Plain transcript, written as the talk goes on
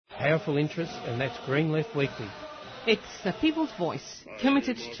powerful interest, and that's Green Left Weekly. It's the people's voice,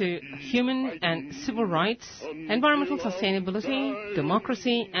 committed to human and civil rights, environmental sustainability,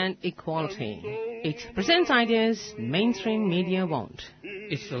 democracy and equality. It presents ideas mainstream media won't.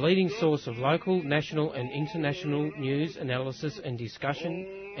 It's the leading source of local, national and international news, analysis and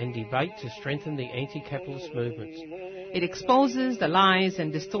discussion and debate to strengthen the anti-capitalist movements. It exposes the lies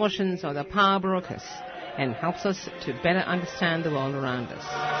and distortions of the power brokers and helps us to better understand the world around us.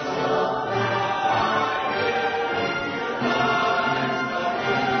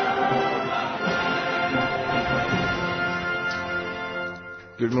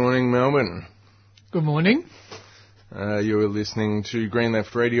 Good morning, Melbourne. Good morning. You're listening to Green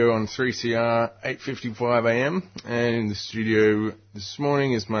Left Radio on 3CR 8:55am, and in the studio this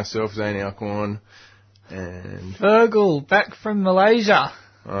morning is myself, Zane Alcorn, and Fergal, back from Malaysia.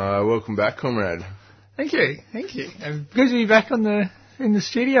 Welcome back, comrade. Thank you. Good to be back in the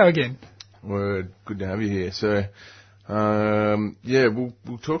studio again. Word, good to have you here. So,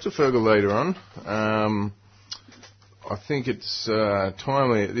 we'll talk to Fergal later on. I think it's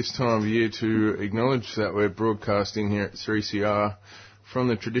timely at this time of year to acknowledge that we're broadcasting here at 3CR from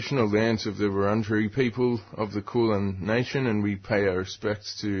the traditional lands of the Wurundjeri people of the Kulin Nation, and we pay our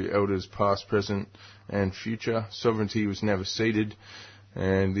respects to elders past, present and future. Sovereignty was never ceded,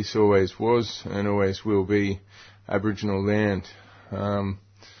 and this always was and always will be Aboriginal land.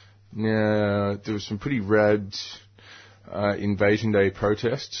 Now, there was some pretty rad Invasion Day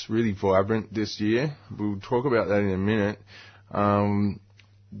protests, really vibrant this year. We'll talk about that in a minute.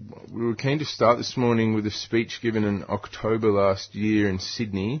 We were keen to start this morning with a speech given in October last year in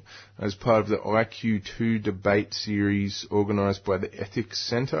Sydney as part of the IQ2 debate series organised by the Ethics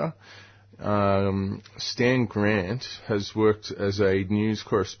Centre. Stan Grant has worked as a news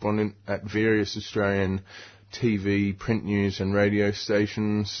correspondent at various Australian TV, print news and radio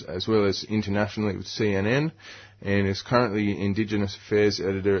stations, as well as internationally with CNN, and is currently Indigenous Affairs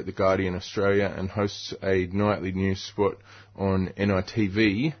Editor at The Guardian Australia and hosts a nightly news spot on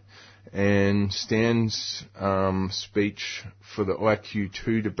NITV. And Stan's speech for the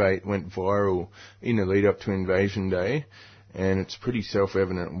IQ2 debate went viral in the lead up to Invasion Day, and it's pretty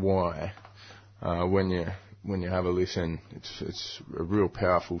self-evident why when you have a listen. It's a real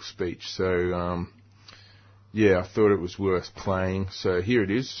powerful speech. So I thought it was worth playing. So here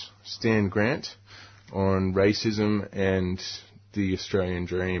it is, Stan Grant on racism and the Australian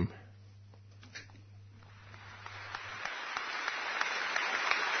dream.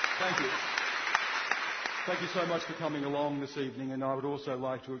 Thank you. Thank you so much for coming along this evening, and I would also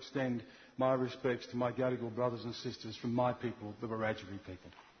like to extend my respects to my Gadigal brothers and sisters from my people, the Wiradjuri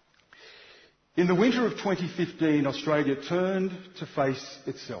people. In the winter of 2015, Australia turned to face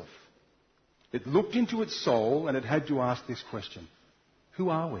itself. It looked into its soul and it had to ask this question: who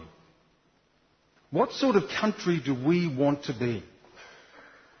are we? What sort of country do we want to be?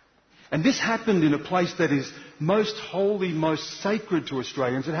 And this happened in a place that is most holy, most sacred to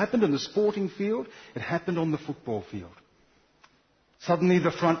Australians. It happened in the sporting field. It happened on the football field. Suddenly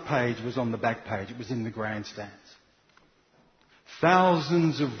the front page was on the back page. It was in the grandstands.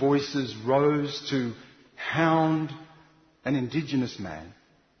 Thousands of voices rose to hound an Indigenous man.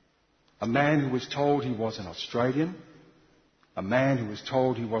 A man who was told he was an Australian. A man who was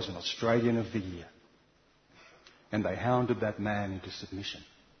told he was an Australian of the Year. And they hounded that man into submission.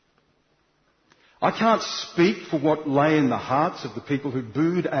 I can't speak for what lay in the hearts of the people who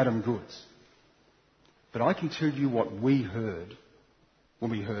booed Adam Goodes, but I can tell you what we heard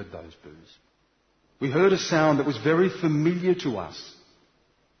when we heard those boos. We heard a sound that was very familiar to us.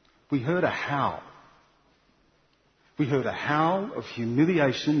 We heard a howl. We heard a howl of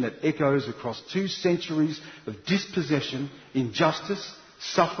humiliation that echoes across 2 centuries of dispossession, injustice,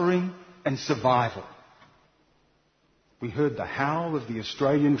 suffering and survival. We heard the howl of the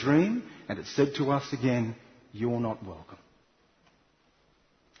Australian dream, and it said to us again, you're not welcome.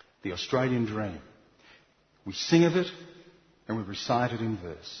 The Australian dream. We sing of it and we recite it in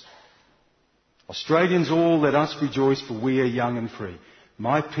verse. Australians all, let us rejoice, for we are young and free.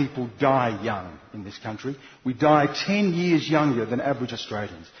 My people die young in this country. We die 10 years younger than average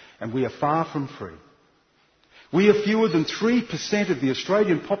Australians, and we are far from free. We are fewer than 3% of the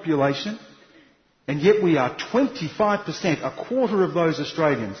Australian population, and yet we are 25%, a quarter of those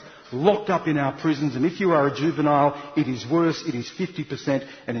Australians, locked up in our prisons. And if you are a juvenile, it is worse, it is 50%.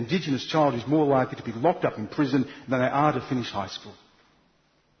 An Indigenous child is more likely to be locked up in prison than they are to finish high school.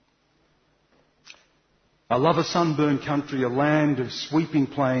 I love a sunburned country, a land of sweeping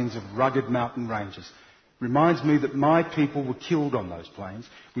plains, of rugged mountain ranges. Reminds me that my people were killed on those plains.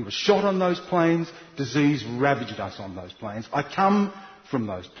 We were shot on those plains. Disease ravaged us on those plains. I come from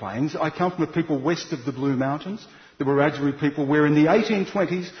those plains. I come from a people west of the Blue Mountains, the Wiradjuri people, where in the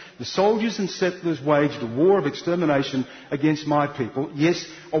 1820s the soldiers and settlers waged a war of extermination against my people. Yes,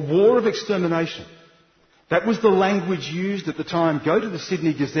 a war of extermination. That was the language used at the time. Go to the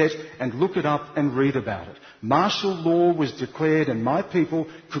Sydney Gazette and look it up and read about it. Martial law was declared and my people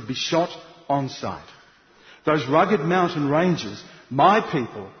could be shot on sight. Those rugged mountain ranges, my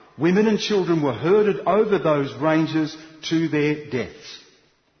people, women and children, were herded over those ranges to their deaths.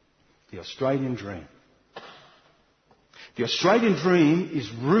 The Australian dream. The Australian dream is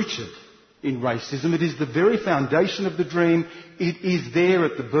rooted in racism. It is the very foundation of the dream. It is there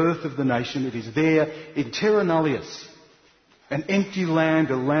at the birth of the nation. It is there in terra nullius, an empty land,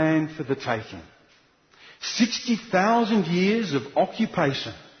 a land for the taking. 60,000 years of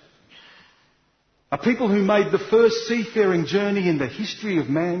occupation. A people who made the first seafaring journey in the history of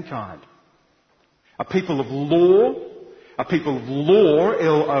mankind. A people of law, a people of lore,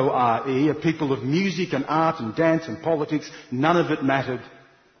 L-O-R-E, a people of music and art and dance and politics. None of it mattered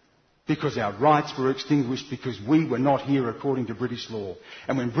because our rights were extinguished because we were not here according to British law.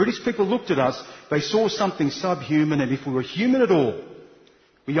 And when British people looked at us, they saw something subhuman, and if we were human at all,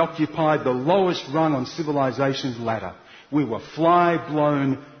 we occupied the lowest rung on civilization's ladder. We were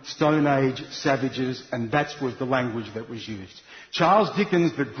fly-blown Stone Age savages, and that was the language that was used. Charles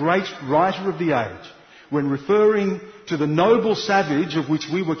Dickens, the great writer of the age, when referring to the noble savage of which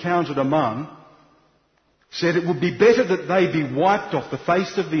we were counted among, said it would be better that they be wiped off the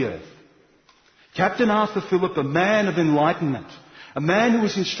face of the earth. Captain Arthur Phillip, a man of enlightenment, a man who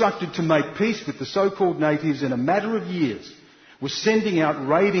was instructed to make peace with the so-called natives in a matter of years, was sending out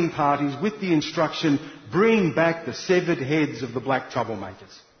raiding parties with the instruction, bring back the severed heads of the black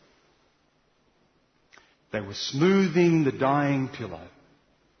troublemakers. They were smoothing the dying pillow.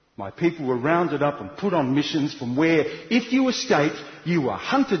 My people were rounded up and put on missions from where, if you escaped, you were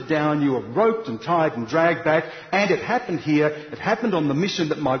hunted down, you were roped and tied and dragged back. And it happened here. It happened on the mission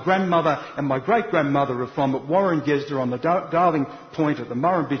that my grandmother and my great-grandmother are from at Warringezda on the Darling Point at the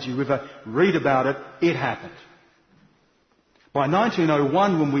Murrumbidgee River. Read about it. It happened. By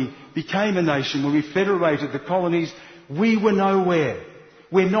 1901, when we became a nation, when we federated the colonies, we were nowhere.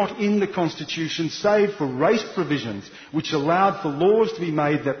 We're not in the Constitution, save for race provisions, which allowed for laws to be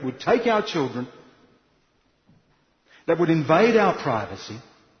made that would take our children, that would invade our privacy,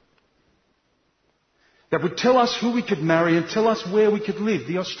 that would tell us who we could marry and tell us where we could live.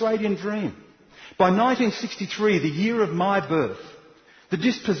 The Australian dream. By 1963, the year of my birth, the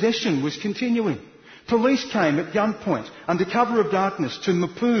dispossession was continuing. Police came at gunpoint, under cover of darkness, to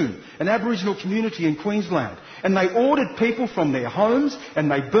Mapoon, an Aboriginal community in Queensland. And they ordered people from their homes, and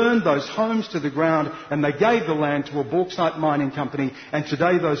they burned those homes to the ground, and they gave the land to a bauxite mining company. And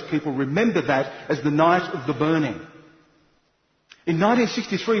today those people remember that as the night of the burning. In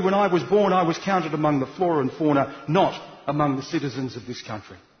 1963, when I was born, I was counted among the flora and fauna, not among the citizens of this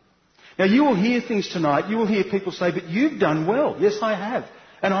country. Now, you will hear things tonight. You will hear people say, but you've done well. Yes, I have.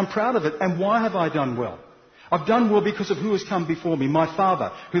 And I'm proud of it. And why have I done well? I've done well because of who has come before me. My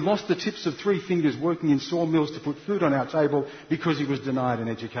father, who lost the tips of 3 fingers working in sawmills to put food on our table because he was denied an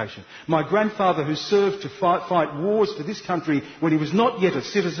education. My grandfather, who served to fight wars for this country when he was not yet a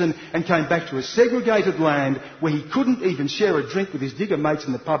citizen and came back to a segregated land where he couldn't even share a drink with his digger mates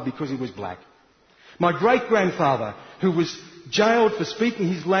in the pub because he was black. My great-grandfather, who was jailed for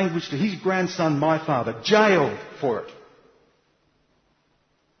speaking his language to his grandson, my father, jailed for it.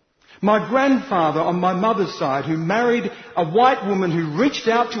 My grandfather on my mother's side, who married a white woman who reached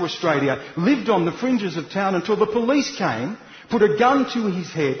out to Australia, lived on the fringes of town until the police came, put a gun to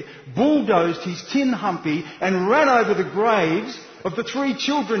his head, bulldozed his tin humpy and ran over the graves of the 3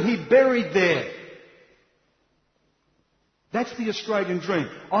 children he buried there. That's the Australian dream.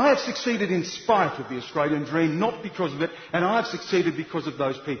 I have succeeded in spite of the Australian dream, not because of it, and I have succeeded because of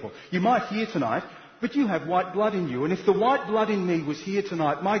those people. You might hear tonight, but you have white blood in you. And if the white blood in me was here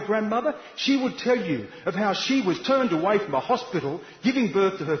tonight, my grandmother, she would tell you of how she was turned away from a hospital giving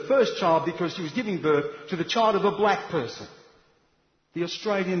birth to her first child because she was giving birth to the child of a black person. The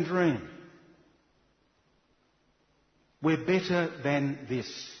Australian dream. We're better than this.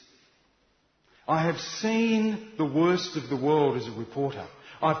 I have seen the worst of the world as a reporter.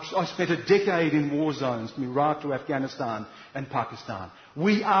 I spent a decade in war zones from Iraq to Afghanistan and Pakistan.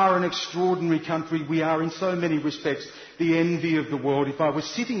 We are an extraordinary country. We are in so many respects the envy of the world. If I was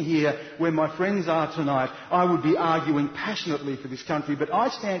sitting here where my friends are tonight, I would be arguing passionately for this country. But I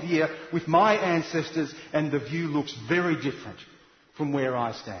stand here with my ancestors and the view looks very different from where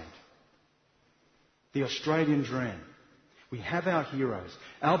I stand. The Australian dream. We have our heroes.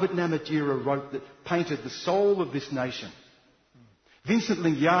 Albert Namatjira painted the soul of this nation. Vincent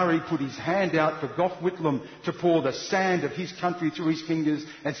Lingiari put his hand out for Gough Whitlam to pour the sand of his country through his fingers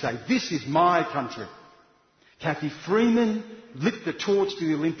and say, "This is my country." Kathy Freeman lit the torch to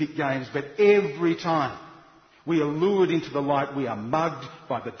the Olympic Games, but every time we are lured into the light, we are mugged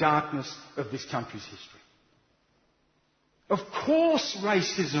by the darkness of this country's history. Of course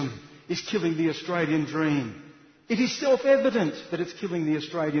racism is killing the Australian dream. It is self-evident that it's killing the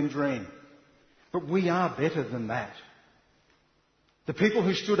Australian dream. But we are better than that. The people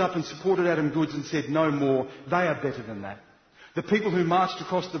who stood up and supported Adam Goodes and said no more, they are better than that. The people who marched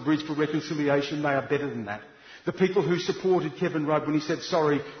across the bridge for reconciliation, they are better than that. The people who supported Kevin Rudd when he said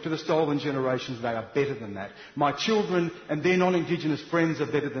sorry to the stolen generations, they are better than that. My children and their non-Indigenous friends are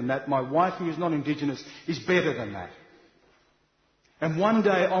better than that. My wife, who is non-Indigenous, is better than that. And one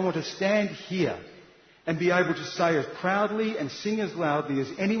day I want to stand here and be able to say as proudly and sing as loudly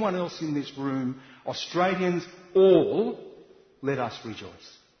as anyone else in this room, Australians all, let us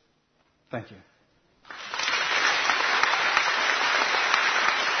rejoice. Thank you.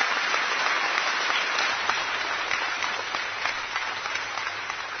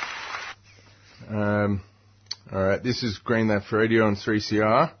 All right, this is Green Left Radio on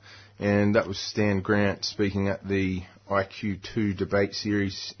 3CR, and that was Stan Grant speaking at the IQ2 debate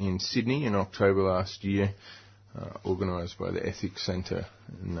series in Sydney in October last year, organised by the Ethics Centre.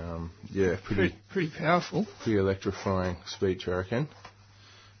 And yeah, pretty powerful, pretty electrifying speech, I reckon.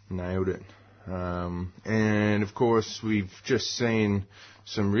 Nailed it. And of course, we've just seen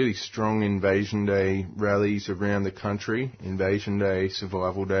some really strong Invasion Day rallies around the country. Invasion Day,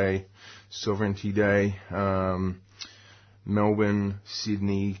 Survival Day, Sovereignty Day, Melbourne,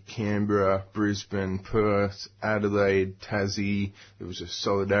 Sydney, Canberra, Brisbane, Perth, Adelaide, Tassie. There was a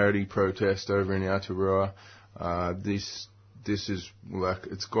solidarity protest over in Aotearoa. This is like,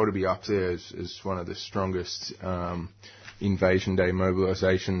 it's got to be up there as one of the strongest Invasion Day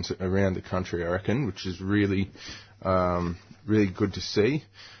mobilisations around the country, I reckon, which is really good to see.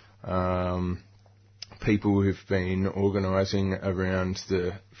 People who've been organising around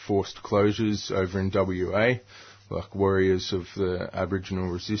the forced closures over in WA, like Warriors of the Aboriginal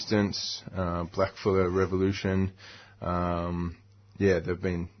Resistance, Blackfella Revolution. They've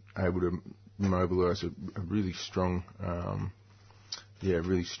been able to mobilise a really strong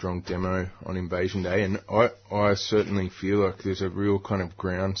demo on Invasion Day, and I certainly feel like there's a real kind of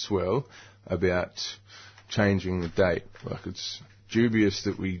groundswell about changing the date. Like, it's dubious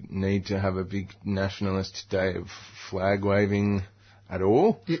that we need to have a big nationalist day of flag waving at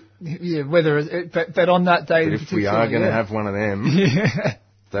all. Yeah, but on that day, but if we are going to have one of them,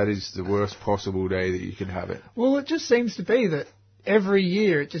 that is the worst possible day that you could have it. Well, it just seems to be that every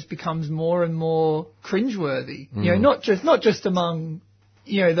year it just becomes more and more cringeworthy. You know, not just among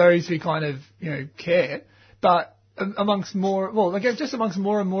those who kind of care, but amongst more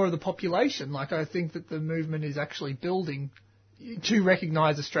and more of the population. Like, I think that the movement is actually building to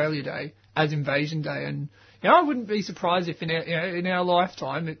recognise Australia Day as Invasion Day, and I wouldn't be surprised if in our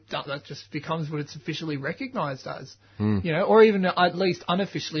lifetime that just becomes what it's officially recognised as. Or even at least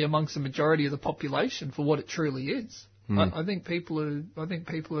unofficially amongst the majority of the population for what it truly is. I think people are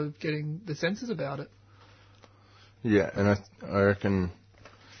getting the senses about it. Yeah, and I reckon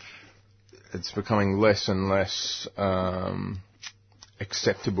it's becoming less and less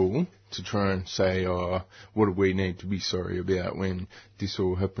acceptable to try and say, what do we need to be sorry about when this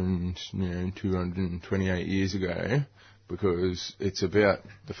all happened 228 years ago, because it's about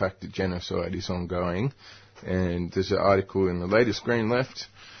the fact that genocide is ongoing. And there's an article in the latest Green Left,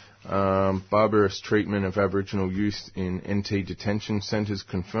 barbarous treatment of Aboriginal youth in NT detention centres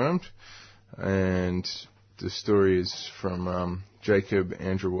confirmed, and the story is from Jacob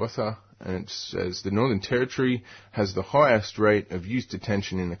Andrewatha, and it says the Northern Territory has the highest rate of youth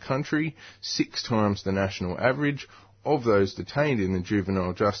detention in the country, 6 times the national average. Of those detained in the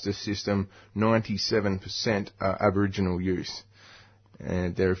juvenile justice system, 97% are Aboriginal youth.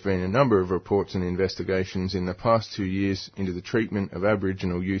 And there have been a number of reports and investigations in the past 2 years into the treatment of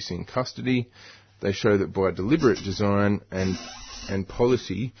Aboriginal youth in custody. They show that by deliberate design and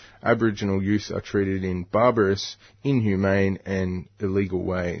policy, Aboriginal youth are treated in barbarous, inhumane and illegal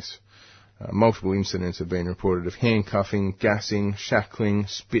ways. Multiple incidents have been reported of handcuffing, gassing, shackling,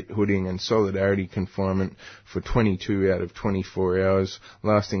 spit hooding and solidarity confinement for 22 out of 24 hours,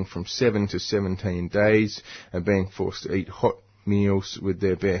 lasting from 7 to 17 days, and being forced to eat hot meals with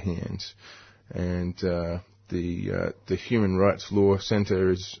their bare hands. And the Human Rights Law Centre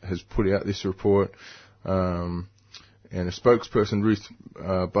has put out this report. And a spokesperson, Ruth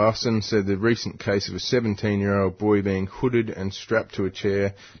Barson, said the recent case of a 17-year-old boy being hooded and strapped to a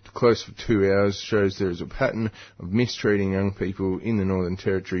chair to close for 2 hours shows there is a pattern of mistreating young people in the Northern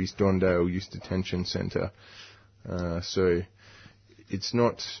Territory's Dondale Youth Detention Centre. So it's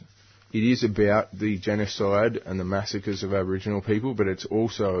not... It is about the genocide and the massacres of Aboriginal people, but it's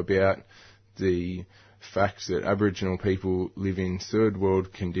also about the fact that Aboriginal people live in third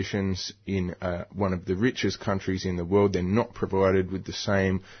world conditions in one of the richest countries in the world. They're not provided with the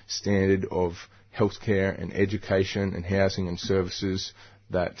same standard of healthcare and education and housing and services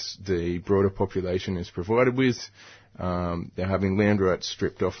that the broader population is provided with. They're having land rights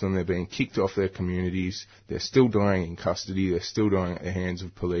stripped off them. They're being kicked off their communities. They're still dying in custody. They're still dying at the hands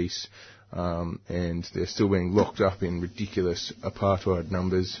of police. And they're still being locked up in ridiculous apartheid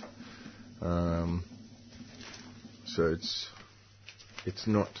numbers. So it's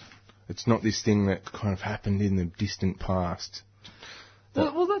not this thing that kind of happened in the distant past.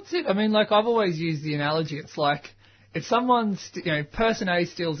 Well, that's it. I mean, like, I've always used the analogy. It's like if someone, person A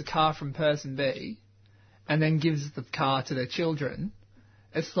steals a car from person B, and then gives the car to their children,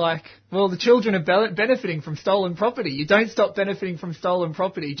 it's like, well, the children are benefiting from stolen property. You don't stop benefiting from stolen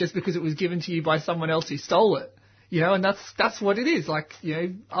property just because it was given to you by someone else who stole it. And that's what it is. Like,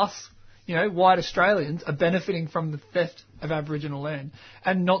 us, white Australians are benefiting from the theft of Aboriginal land.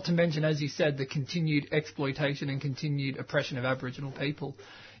 And not to mention, as you said, the continued exploitation and continued oppression of Aboriginal people.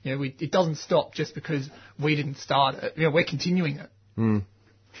 It doesn't stop just because we didn't start it. We're continuing it.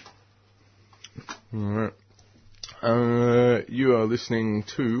 All right. You are listening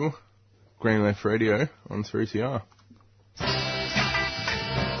to Green Left Radio on 3CR.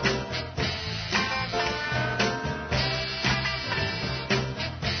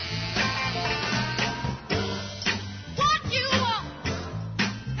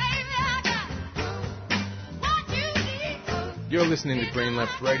 You're listening to Green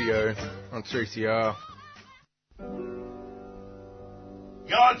Left Radio on 3CR.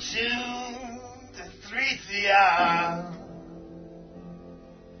 You're tuned to 3CR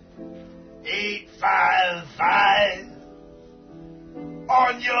 855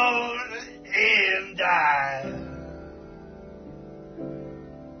 on your AM dial.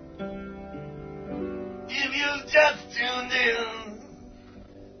 If you just tuned in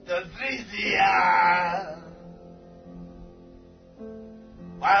to 3CR,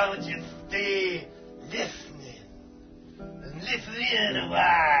 why don't you stay listening and listen a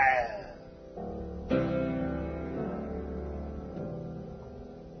while?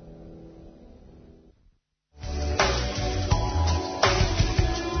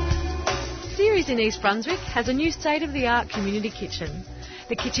 Ceres in East Brunswick has a new state-of-the-art community kitchen.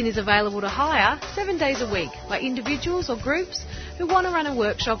 The kitchen is available to hire 7 days a week by individuals or groups who want to run a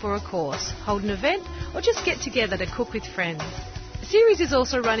workshop or a course, hold an event, or just get together to cook with friends. Ceres is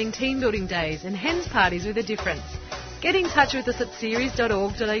also running team building days and hens parties with a difference. Get in touch with us at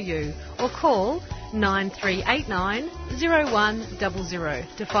ceres.org.au or call 9389 0100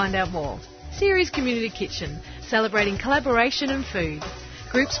 to find out more. Ceres Community Kitchen, celebrating collaboration and food.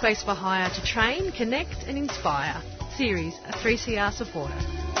 Group space for hire to train, connect and inspire. Ceres, a 3CR supporter.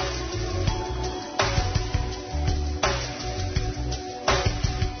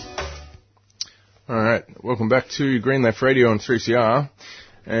 All right, welcome back to Green Left Radio on 3CR.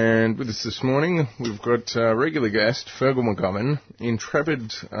 And with us this morning, we've got regular guest, Fergal McGovern,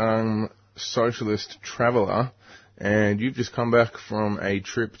 intrepid socialist traveller. And you've just come back from a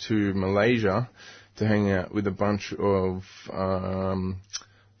trip to Malaysia to hang out with a bunch of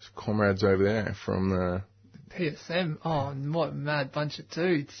comrades over there from the PSM. Oh, what a mad bunch of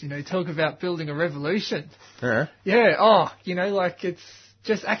dudes. Talk about building a revolution. Yeah. Yeah. Oh, it's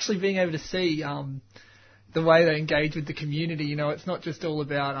just actually being able to see the way they engage with the community. It's not just all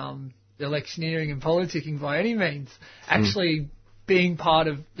about electioneering and politicking by any means. Actually being part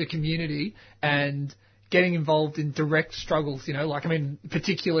of the community and getting involved in direct struggles,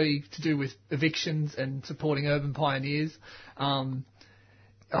 particularly to do with evictions and supporting urban pioneers. It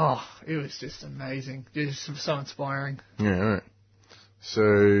was just amazing. It was so inspiring. Yeah, right.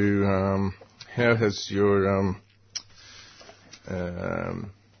 So, how has your,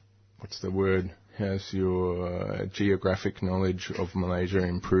 what's the word? How's your geographic knowledge of Malaysia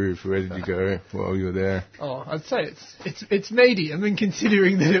improved? Where did you go while you were there? Oh, I'd say it's medium, and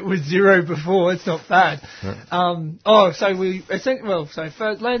considering that it was 0 before, it's not bad. Right. So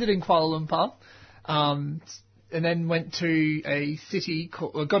first landed in Kuala Lumpur, and then went to a city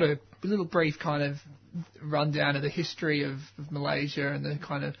got a little brief kind of rundown of the history of Malaysia and the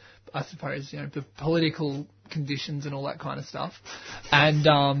kind of, I suppose, the political conditions and all that kind of stuff. And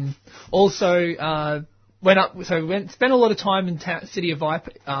also spent a lot of time in city of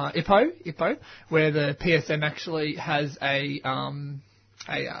Ipoh, where the PSM actually has an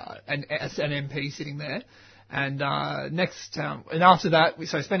MP sitting there. And and after that,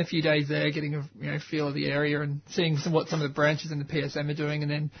 so I spent a few days there, getting a feel of the area and seeing what some of the branches in the PSM are doing, and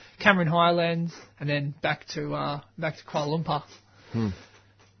then Cameron Highlands, and then back to Kuala Lumpur.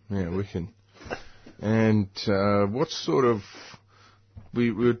 Yeah, wicked. And what sort of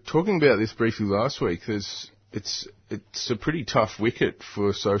we were talking about this briefly last week. It's a pretty tough wicket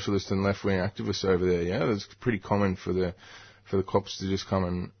for socialist and left wing activists over there. Yeah, it's pretty common for the cops to just come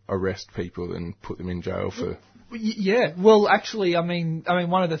and arrest people and put them in jail for. Yeah, well, actually, I mean,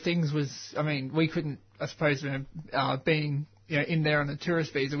 one of the things was, we couldn't, I suppose, being in there on a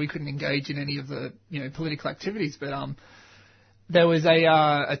tourist visa, we couldn't engage in any of the political activities. But there was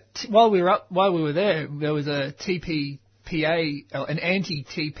while we were there was a TPPA, an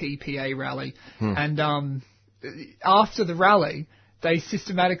anti-TPPA rally, and after the rally, they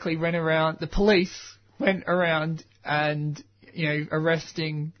systematically the police went around and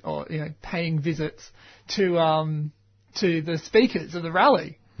arresting or paying visits to the speakers of the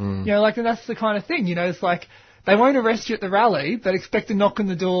rally. And that's the kind of thing. It's like they won't arrest you at the rally, but expect to knock on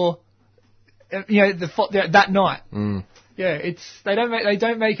the door. That night. Yeah, they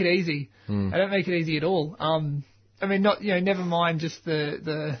don't make it easy. They don't make it easy at all. Never mind just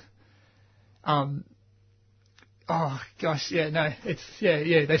the oh gosh, yeah, no,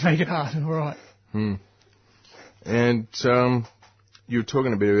 they make it hard. All right. And you were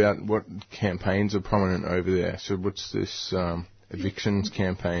talking a bit about what campaigns are prominent over there. So what's this evictions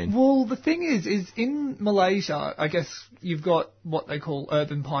campaign? Well, the thing is in Malaysia, I guess you've got what they call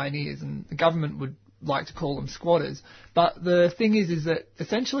urban pioneers, and the government would like to call them squatters. But the thing is that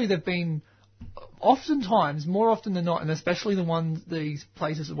essentially they've been oftentimes, more often than not, and especially these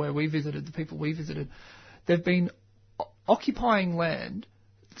places where we visited, the people we visited, they've been occupying land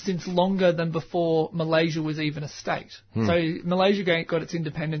since longer than before Malaysia was even a state. So Malaysia got its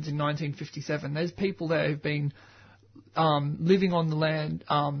independence in 1957. There's people there who've been living on the land,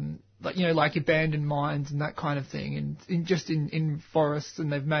 like abandoned mines and that kind of thing, and in forests,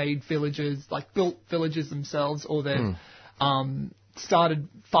 and they've made villages, built villages themselves, or they've started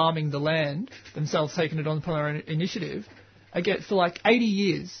farming the land themselves, taking it on upon their own initiative, again, for 80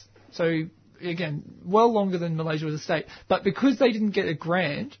 years. So again, well longer than Malaysia was a state. But because they didn't get a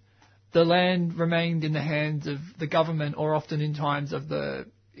grant, the land remained in the hands of the government, or often in times of the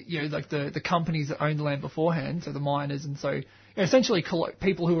companies that owned the land beforehand, so the miners, and so essentially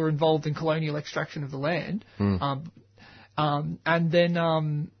people who were involved in colonial extraction of the land. And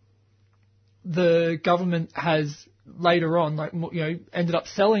then the government has later on, ended up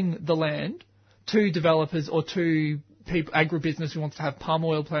selling the land to developers or to people, agribusiness who wants to have palm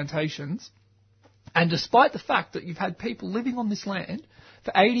oil plantations. And despite the fact that you've had people living on this land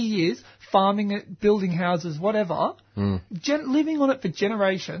for 80 years, farming it, building houses, whatever, living on it for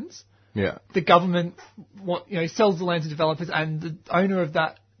generations, the government sells the land to developers, and the owner of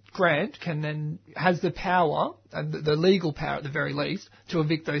that grant has the power, and the legal power at the very least, to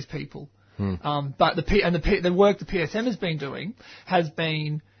evict those people. But the work the PSM has been doing has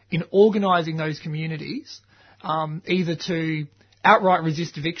been in organising those communities, either to outright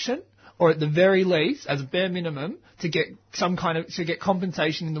resist eviction, or at the very least, as a bare minimum, to get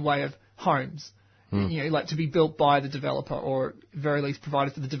compensation in the way of homes, to be built by the developer, or at the very least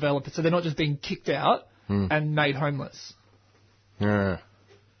provided for the developer, so they're not just being kicked out and made homeless. Yeah,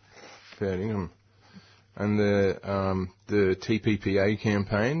 fair income. And the TPPA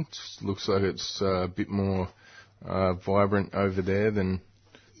campaign looks like it's a bit more vibrant over there than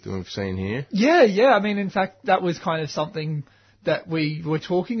we've seen here. Yeah. In fact, that was kind of something that we were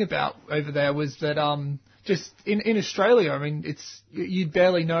talking about over there, was that just in Australia, you'd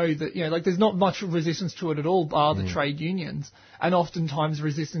barely know that, there's not much resistance to it at all, bar the trade unions. And oftentimes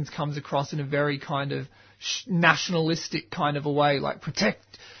resistance comes across in a very kind of nationalistic kind of a way, like protect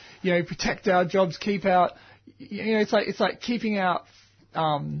our jobs, keep out, it's like keeping out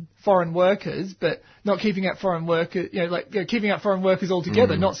foreign workers, but not keeping out foreign workers, keeping out foreign workers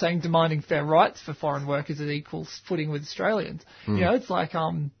altogether, not saying demanding fair rights for foreign workers at equal footing with Australians. It's like,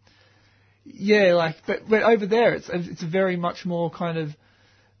 but over there, it's a very much more kind of,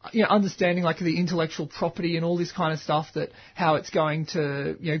 understanding the intellectual property and all this kind of stuff, that how it's going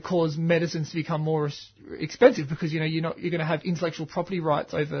to, cause medicines to become more expensive, because, you're going to have intellectual property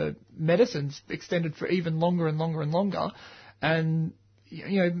rights over medicines extended for even longer and longer and longer, and,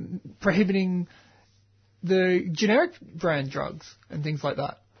 prohibiting the generic brand drugs and things like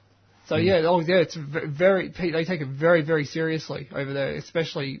that. So it's they take it very, very seriously over there,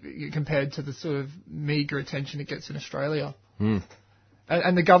 especially compared to the sort of meagre attention it gets in Australia. And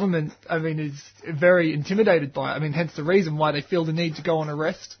the government, I mean, is very intimidated by it. I mean, hence the reason why they feel the need to go and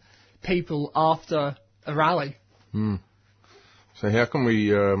arrest people after a rally. So how can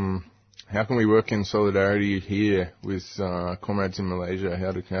we work in solidarity here with comrades in Malaysia?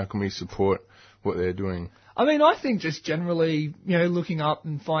 How can we support what they're doing? I mean, I think just generally, looking up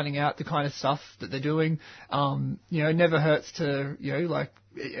and finding out the kind of stuff that they're doing, never hurts to,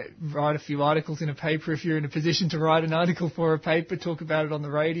 write a few articles in a paper if you're in a position to write an article for a paper, talk about it on the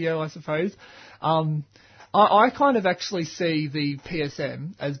radio, I suppose. I kind of actually see the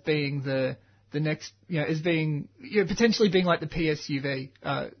PSM as being the next, as being, potentially being like the PSUV,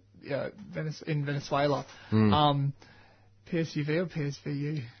 in Venezuela. PSUV or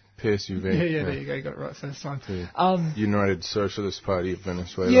PSVU? PSUV. Yeah, there you go. You got it right first time. United Socialist Party of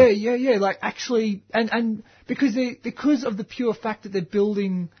Venezuela. Yeah. Like actually, and because of the pure fact that they're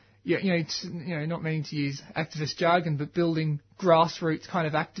building, not meaning to use activist jargon, but building grassroots kind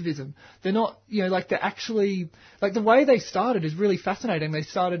of activism. They're not, they're actually, like the way they started is really fascinating. They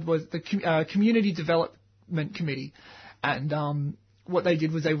started was the Community Development Committee, and what they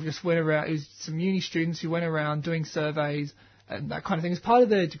did was they just went around. It was some uni students who went around doing surveys and that kind of thing as part of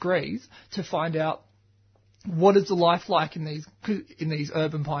their degrees to find out what is the life like in these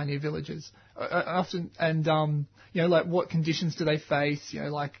urban pioneer villages, often, and what conditions do they face,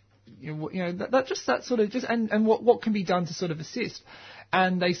 and what can be done to sort of assist,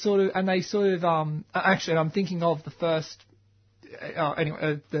 and they sort of actually I'm thinking of the first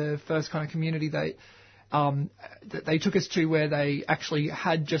the first kind of community that they took us to, where they actually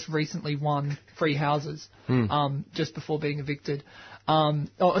had just recently won free houses just before being evicted. Rather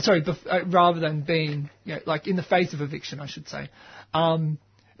than being in the face of eviction, I should say.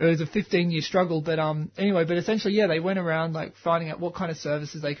 It was a 15-year struggle, but essentially, they went around finding out what kind of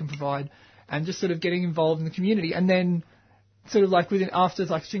services they can provide, and just sort of getting involved in the community, and then sort of after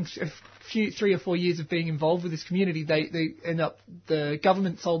 3 or 4 years of being involved with this community, they end up, the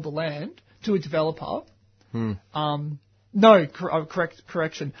government sold the land to a developer.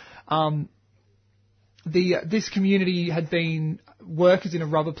 Correction. This community had been workers in a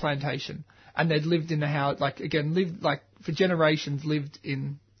rubber plantation, and they'd lived in the house, for generations, lived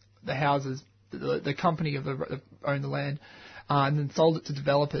in the houses. The company owned the land, and then sold it to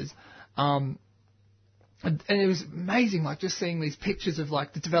developers. And it was amazing, just seeing these pictures of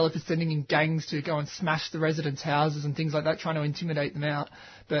the developers sending in gangs to go and smash the residents' houses and things like that, trying to intimidate them out.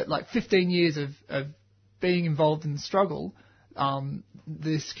 But 15 years of being involved in the struggle,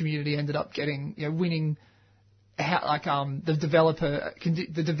 this community ended up winning. The developer,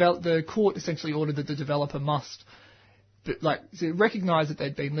 the court essentially ordered that the developer must, recognise that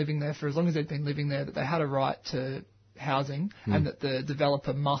they'd been living there for as long as they'd been living there, that they had a right to housing, and that the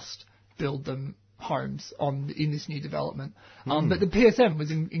developer must build them homes in this new development. But the PSM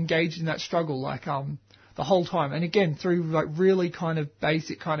was engaged in that struggle the whole time, and again through really kind of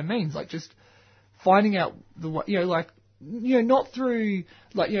basic kind of means, just finding out not through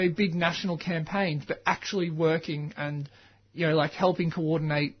big national campaigns, but actually working and helping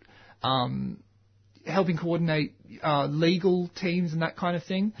coordinate legal teams and that kind of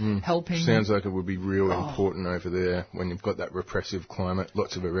thing. Helping. Sounds like it would be really important over there when you've got that repressive climate,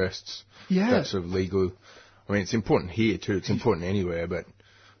 lots of arrests. Yeah. That sort of legal. I mean, it's important here too. It's important anywhere, but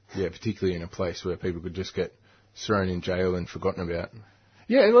particularly in a place where people could just get thrown in jail and forgotten about.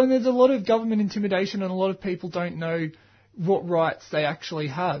 Yeah, well, there's a lot of government intimidation, and a lot of people don't know what rights they actually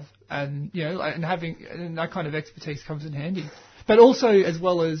have, and and that kind of expertise comes in handy. But also, as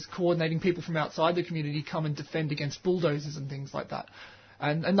well as coordinating people from outside the community come and defend against bulldozers and things like that,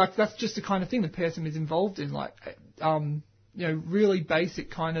 and that's just the kind of thing the PSM is involved in, really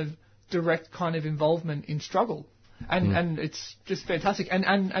basic kind of direct kind of involvement in struggle, and it's just fantastic,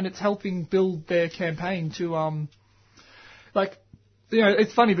 and it's helping build their campaign to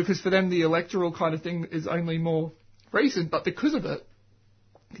it's funny because for them the electoral kind of thing is only more recent, but because of it,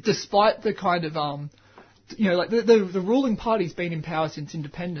 despite the kind of the ruling party's been in power since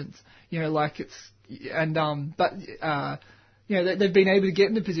independence, they've been able to get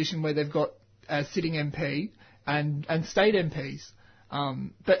in a position where they've got a sitting MP and state MPs,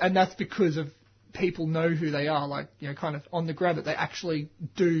 and that's because of people know who they are, kind of on the ground, that they actually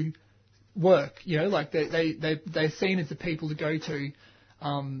do work, they're seen as the people to go to,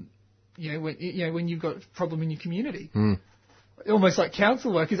 when you've got a problem in your community. Almost like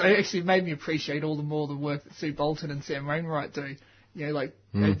council work. It actually made me appreciate all the more the work that Sue Bolton and Sam Wainwright do like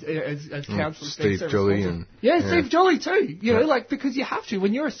as councillors. Steve Jolly and Steve Jolly too. You know, like because you have to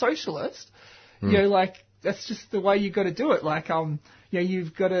when you're a socialist. You know, like that's just the way you got to do it. Like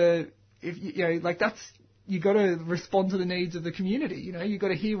you've got to you got to respond to the needs of the community. You know, you've got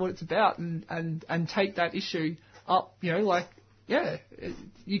to hear what it's about and take that issue up. You know,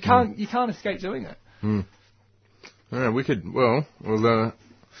 you can't escape doing it. Yeah, we could. Well, we'll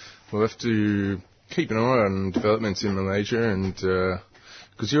have to keep an eye on developments in Malaysia, and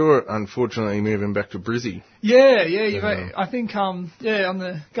because you're unfortunately moving back to Brizzy. I think on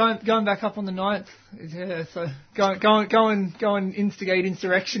the going back up on the 9th. Yeah, so go and instigate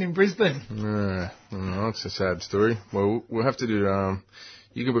insurrection in Brisbane. No, it's a sad story. Well, we'll have to do.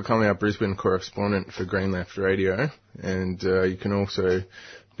 You can become our Brisbane correspondent for Green Left Radio, and you can also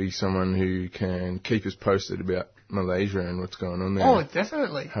be someone who can keep us posted about Malaysia and what's going on there. Oh,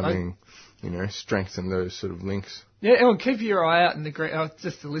 definitely. Having, strengthen those sort of links. Yeah, and keep your eye out,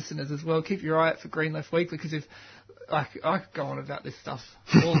 just the listeners as well, keep your eye out for Green Left Weekly, because if I could go on about this stuff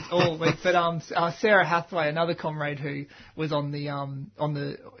all week, but Sarah Hathaway, another comrade who was on the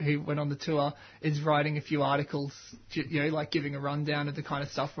who went on the tour, is writing a few articles, like giving a rundown of the kind of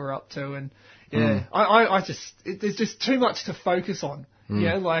stuff we're up to, and there's just too much to focus on,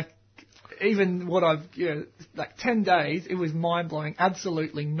 even what I've, 10 days, it was mind-blowing,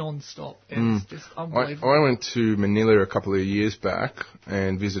 absolutely non-stop. It's just unbelievable. I went to Manila a couple of years back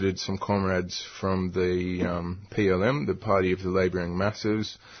and visited some comrades from the PLM, the Party of the Labouring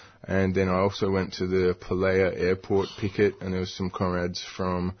Masses, and then I also went to the Palea Airport picket, and there was some comrades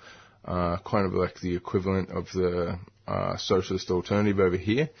from kind of like the equivalent of the Socialist Alternative over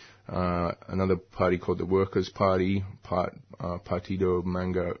here, another party called the Workers' Party, Partido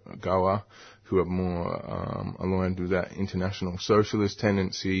Manggagawa, who are more aligned with that international socialist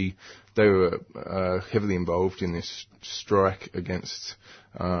tendency. They were heavily involved in this strike against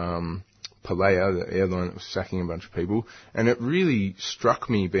Palea, the airline that was sacking a bunch of people. And it really struck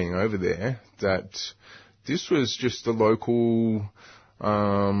me being over there that this was just the local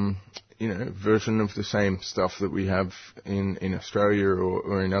version of the same stuff that we have in Australia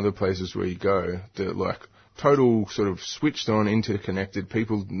or in other places where you go. That like total sort of switched on, interconnected.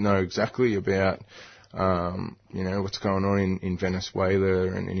 People know exactly about, what's going on in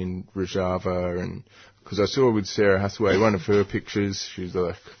Venezuela and in Rojava. And because I saw with Sarah Hathaway, one of her pictures, she's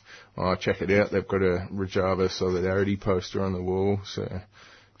like, oh, check it out. They've got a Rojava solidarity poster on the wall. So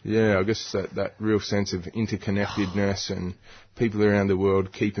yeah, I guess that real sense of interconnectedness and people around the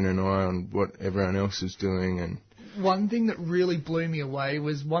world keeping an eye on what everyone else is doing. And one thing that really blew me away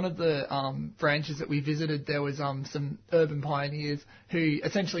was one of the branches that we visited. There was some urban pioneers who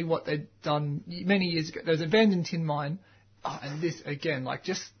essentially what they'd done many years ago. There was an abandoned tin mine, and this again,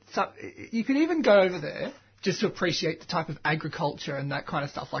 you could even go over there just to appreciate the type of agriculture and that kind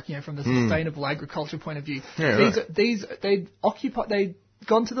of stuff, from the sustainable agriculture point of view. Yeah, they'd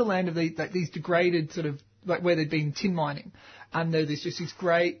gone to the land of these degraded sort of like where there'd been tin mining, and there's just these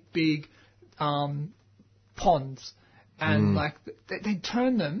great big ponds, and they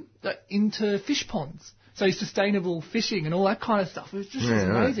turned them into fish ponds, so sustainable fishing and all that kind of stuff. It was just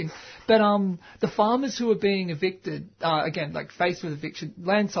amazing. But the farmers who were being evicted, again, faced with eviction,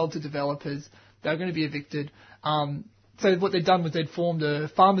 land sold to developers, they were going to be evicted. So what they'd done was they'd formed a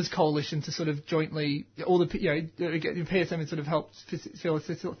farmers' coalition to sort of jointly, PSM had sort of helped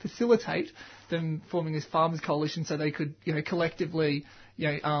facilitate them forming this farmers' coalition so they could, collectively,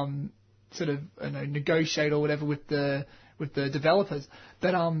 negotiate or whatever with the developers.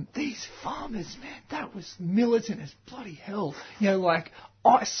 But these farmers, man, that was militant as bloody hell. So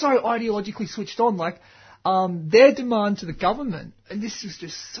ideologically switched on. Their demand to the government, and this was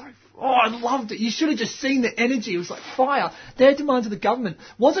just so, I loved it. You should have just seen the energy. It was like fire. Their demand to the government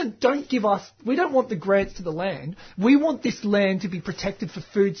wasn't, we don't want the grants to the land. We want this land to be protected for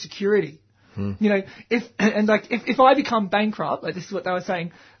food security. If I become bankrupt, this is what they were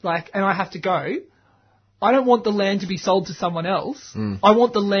saying, and I have to go, I don't want the land to be sold to someone else. I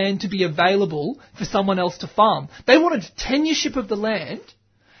want the land to be available for someone else to farm. They wanted tenureship of the land,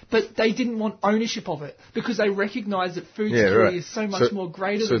 but they didn't want ownership of it because they recognised that food security is so much more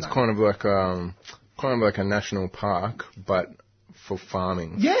greater than that. So it's kind of like a national park, but for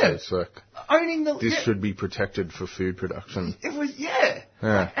farming. Yeah. So it's like owning this should be protected for food production. It was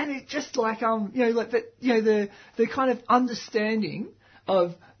and it just the kind of understanding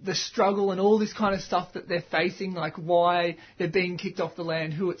of the struggle and all this kind of stuff that they're facing, why they're being kicked off the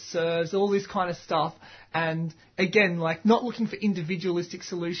land, who it serves, all this kind of stuff. And again, not looking for individualistic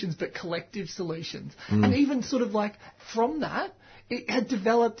solutions, but collective solutions. And even sort of from that, it had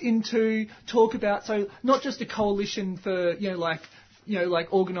developed into talk about, so not just a coalition for,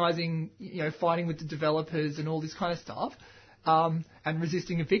 like organising, fighting with the developers and all this kind of stuff, and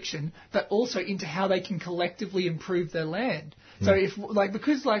resisting eviction, but also into how they can collectively improve their land. So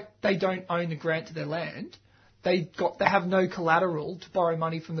because they don't own the grant to their land, they have no collateral to borrow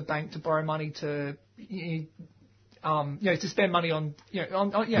money from the bank, to borrow money to to spend money on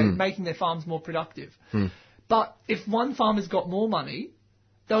making their farms more productive. But if one farmer's got more money,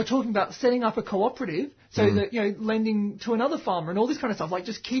 they were talking about setting up a cooperative so that lending to another farmer and all this kind of stuff, like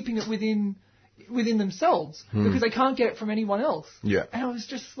just keeping it within themselves because they can't get it from anyone else. Yeah. And I was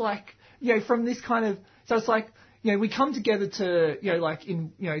just like, from this kind of, so it's like, we come together to,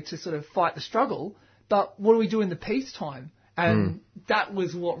 to sort of fight the struggle, but what do we do in the peacetime? And that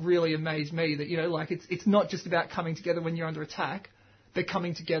was what really amazed me, that, it's not just about coming together when you're under attack, but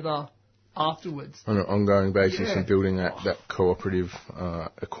coming together afterwards. On an ongoing basis and building that cooperative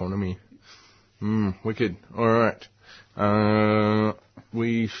economy. Wicked. All right.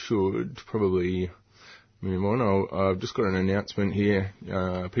 We should probably move on. I've just got an announcement here.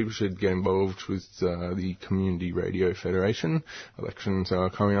 People should get involved with the Community Radio Federation. Elections are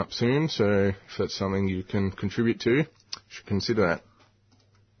coming up soon, so if that's something you can contribute to, you should consider that.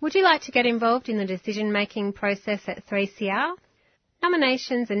 Would you like to get involved in the decision-making process at 3CR?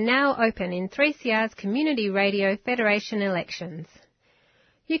 Nominations are now open in 3CR's Community Radio Federation elections.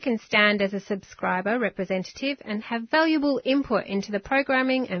 You can stand as a subscriber representative and have valuable input into the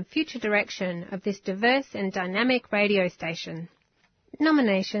programming and future direction of this diverse and dynamic radio station.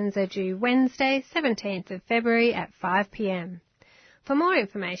 Nominations are due Wednesday, 17th of February at 5 p.m. For more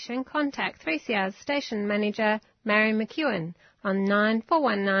information, contact 3CR's station manager, Mary McEwen, on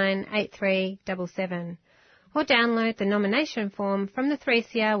 9419 8377, or download the nomination form from the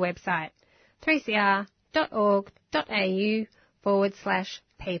 3CR website,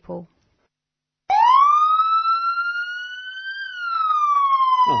 3cr.org.au/people.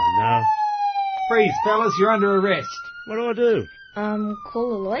 Oh, no. Freeze, fellas, you're under arrest. What do I do?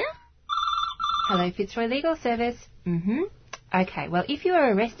 Call a lawyer? Hello, Fitzroy Legal Service. Okay, well, if you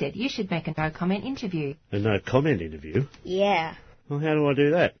are arrested, you should make a no-comment interview. A no-comment interview? Yeah. Well, how do I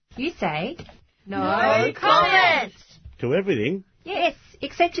do that? You say, no comment! To everything? Yes,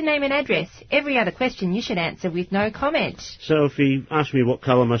 except your name and address. Every other question you should answer with no comment. So if he asks me what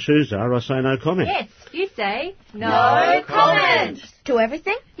colour my shoes are, I say no comment? Yes, you say, no comment! To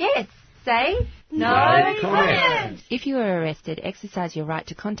everything? Yes, say, no comment! If you are arrested, exercise your right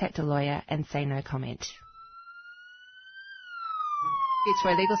to contact a lawyer and say no comment.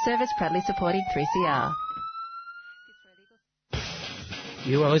 Fitzroy Legal Service, proudly supporting 3CR.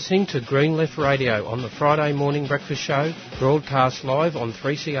 You are listening to Green Left Radio on the Friday morning breakfast show, broadcast live on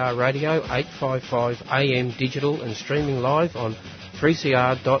 3CR Radio, 855 AM digital and streaming live on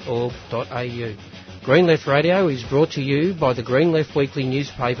 3cr.org.au. Green Left Radio is brought to you by the Green Left Weekly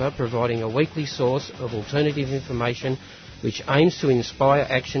newspaper, providing a weekly source of alternative information which aims to inspire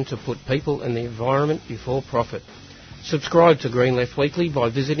action to put people and the environment before profit. Subscribe to Green Left Weekly by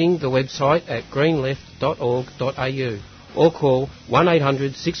visiting the website at greenleft.org.au or call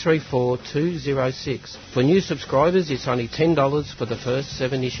 1800 634 206. For new subscribers, it's only $10 for the first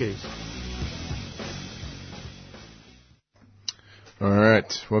 7 issues. All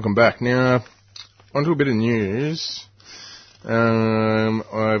right, welcome back. Now, onto a bit of news. We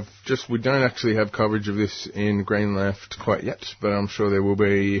don't actually have coverage of this in Green Left quite yet, but I'm sure there will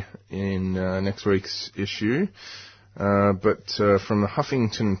be in next week's issue. But from the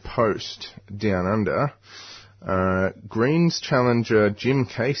Huffington Post down under, Greens challenger Jim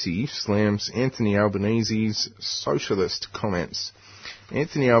Casey slams Anthony Albanese's socialist comments.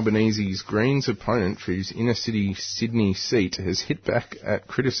 Anthony Albanese's Greens opponent for his inner-city Sydney seat has hit back at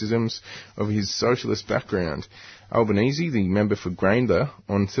criticisms of his socialist background. Albanese, the member for Grayndler,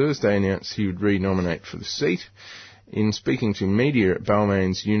 on Thursday announced he would re-nominate for the seat. In speaking to media at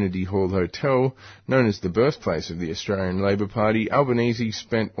Balmain's Unity Hall Hotel, known as the birthplace of the Australian Labor Party, Albanese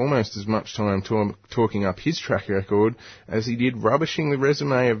spent almost as much time talking up his track record as he did rubbishing the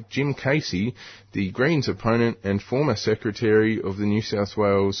resume of Jim Casey, the Greens opponent and former secretary of the New South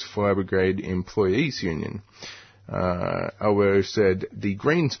Wales Fire Brigade Employees Union. Albo said, the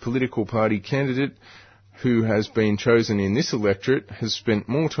Greens political party candidate who has been chosen in this electorate has spent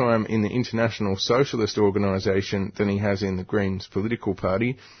more time in the International Socialist Organisation than he has in the Greens political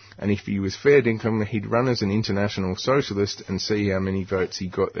party, and if he was fair dinkum, he'd run as an international socialist and see how many votes he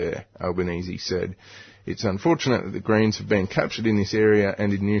got there, Albanese said. It's unfortunate that the Greens have been captured in this area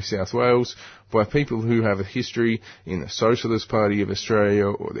and in New South Wales by people who have a history in the Socialist Party of Australia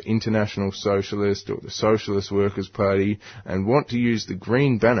or the International Socialist or the Socialist Workers' Party and want to use the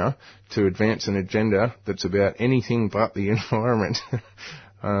Green banner to advance an agenda that's about anything but the environment.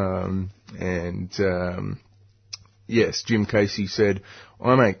 Yes, Jim Casey said,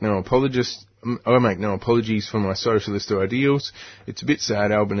 I make no apologies for my socialist ideals. It's a bit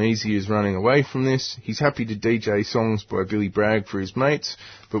sad Albanese is running away from this. He's happy to DJ songs by Billy Bragg for his mates,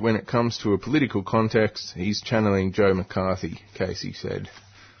 but when it comes to a political context, he's channeling Joe McCarthy, Casey said.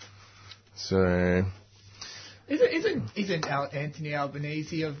 So... Isn't Anthony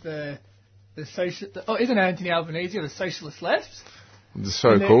Albanese of the social... isn't Anthony Albanese of the socialist left? The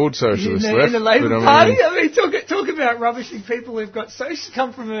so-called socialist left. In the Labor Party? I mean, talk about rubbishing people who've got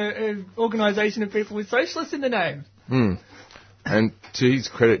come from an organisation of people with socialists in the name. And to his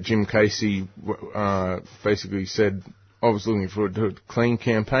credit, Jim Casey basically said, I was looking forward to a clean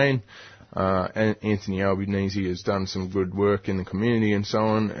campaign. And Anthony Albanese has done some good work in the community and so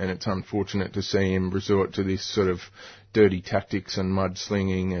on, and it's unfortunate to see him resort to this sort of dirty tactics and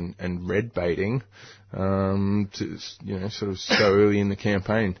mudslinging and red baiting, to, sort of so early in the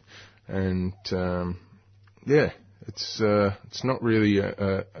campaign. And, it's not really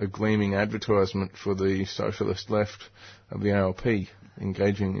a gleaming advertisement for the socialist left of the ALP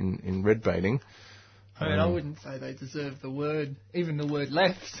engaging in red baiting. I mean, I wouldn't say they deserve the word, even the word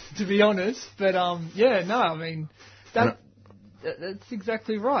left, to be honest. But, I mean, that's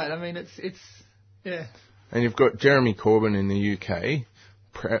exactly right. I mean, it's. And you've got Jeremy Corbyn in the UK,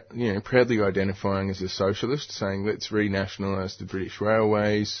 proudly identifying as a socialist, saying let's renationalise the British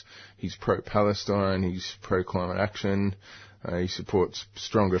Railways. He's pro-Palestine, he's pro-climate action, he supports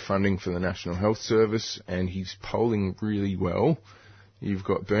stronger funding for the National Health Service, and he's polling really well. You've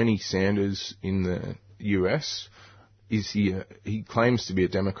got Bernie Sanders in the US. He claims to be a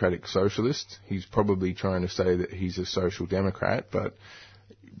democratic socialist. He's probably trying to say that he's a social democrat, but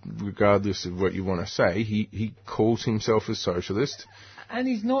regardless of what you want to say, he calls himself a socialist. And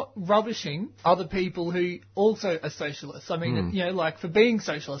he's not rubbishing other people who also are socialists. I mean, for being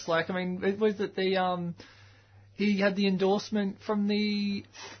socialists. Was it he had the endorsement from the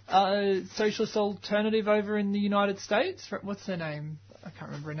Socialist Alternative over in the United States? What's their name? I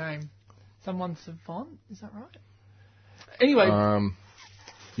can't remember her name. Someone Savant, is that right? Anyway.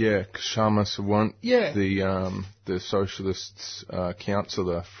 Kshama Sawant. Yeah. The Socialists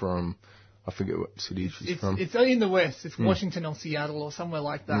councillor from, I forget what city she's from. It's in the West. It's Washington or Seattle or somewhere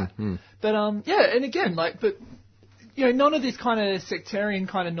like that. But, and again, none of this kind of sectarian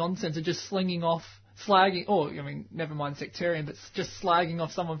kind of nonsense are just slagging, never mind sectarian, but just slagging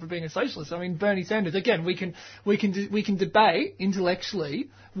off someone for being a socialist. I mean, Bernie Sanders, again, we can debate intellectually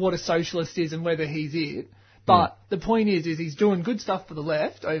what a socialist is and whether he's it. But the point is he's doing good stuff for the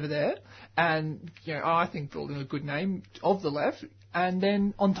left over there, and I think building a good name of the left. And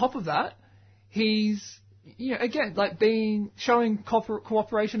then on top of that, he's showing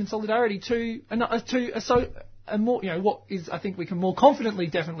cooperation and solidarity to a more what is I think we can more confidently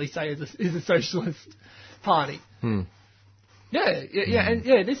definitely say is a socialist party.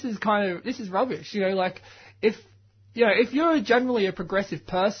 This is rubbish. If you're generally a progressive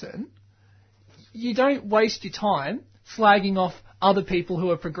person, you don't waste your time slagging off other people who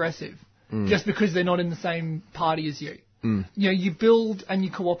are progressive just because they're not in the same party as you. You build and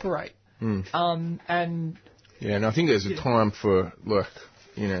you cooperate. And I think there's a time for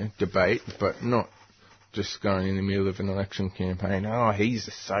debate, but not just going in the middle of an election campaign. Oh, he's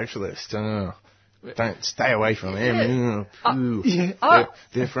a socialist. Oh, don't stay away from him.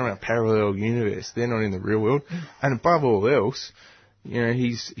 They're from a parallel universe. They're not in the real world. And above all else,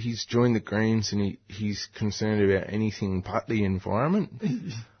 he's joined the Greens and he's concerned about anything but the environment.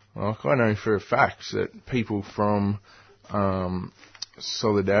 I know for a fact that people from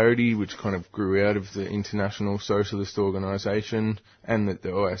Solidarity, which kind of grew out of the International Socialist Organisation, and that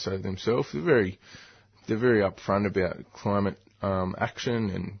the ISO themselves, they're very upfront about climate action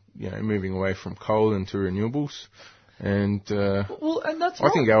and moving away from coal into renewables. And that's I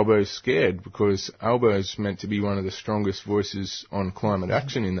think Albo's scared because Albo's meant to be one of the strongest voices on climate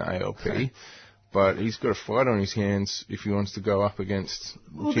action in the ALP, but he's got a fight on his hands if he wants to go up against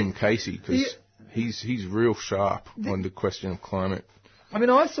Jim Casey, because he's real sharp on the question of climate. I mean,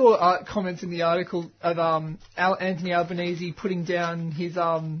 I saw comments in the article of Anthony Albanese putting down his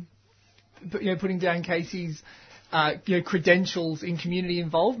putting down Casey's credentials in community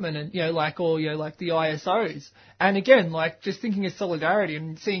involvement and like the ISOs. And again, just thinking of Solidarity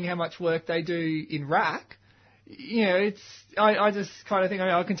and seeing how much work they do in RAC, I just kind of think.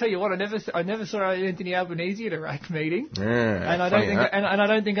 I can tell you what, I never saw Anthony Albanese at a RAC meeting, and I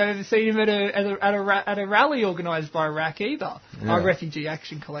don't think I've ever seen him at a rally organised by RAC either. Our Refugee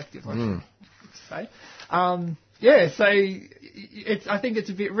Action Collective, I should say. So I think it's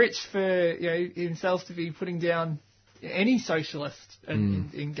a bit rich for himself to be putting down any socialist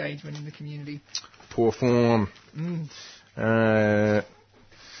engagement in the community. Poor form.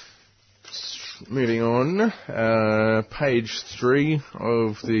 Moving on, page 3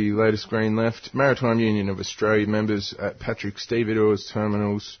 of the latest Green Left. Maritime Union of Australia members at Patrick Stevedores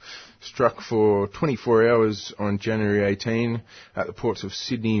terminals struck for 24 hours on January 18 at the ports of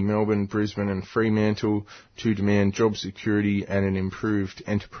Sydney, Melbourne, Brisbane and Fremantle to demand job security and an improved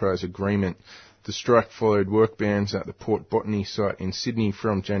enterprise agreement. The strike followed work bans at the Port Botany site in Sydney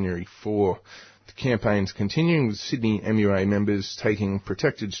from January 4. The campaign's continuing, with Sydney MUA members taking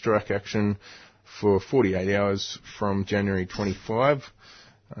protected strike action for 48 hours from January 25.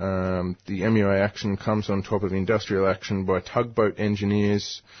 The MUA action comes on top of industrial action by tugboat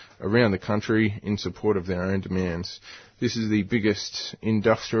engineers around the country in support of their own demands. This is the biggest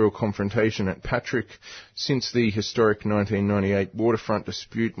industrial confrontation at Patrick since the historic 1998 waterfront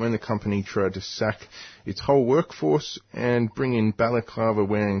dispute, when the company tried to sack its whole workforce and bring in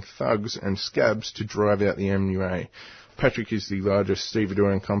balaclava-wearing thugs and scabs to drive out the MUA. Patrick is the largest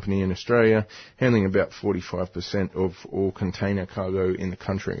stevedoring company in Australia, handling about 45% of all container cargo in the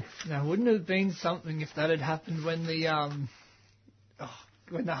country. Now, wouldn't it have been something if that had happened when the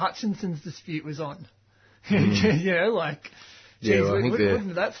Hutchinson's dispute was on? Wouldn't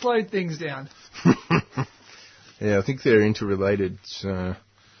that slowed things down? Yeah, I think they're interrelated.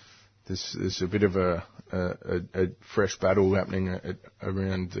 There's a bit of a fresh battle happening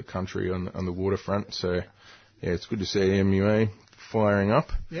around the country on the waterfront. So, yeah, it's good to see MUA firing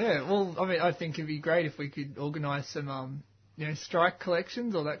up. Yeah, well, I mean, I think it'd be great if we could organise some, strike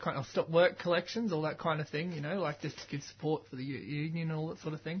collections or that kind of stop work collections, all that kind of thing. Just to give support for the union and all that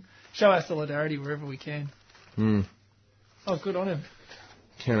sort of thing. Show our solidarity wherever we can. Oh, good on him.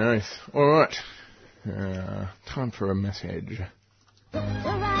 Can oath. All right. Time for a message.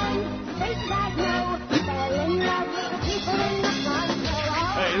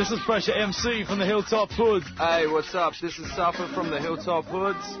 Hey, this is Pressure MC from the Hilltop Hoods. Hey, what's up? This is Suffer from the Hilltop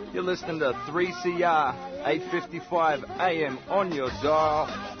Hoods. You're listening to 3CR 855 AM on your dial.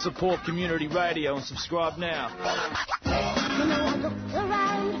 Support community radio and subscribe now.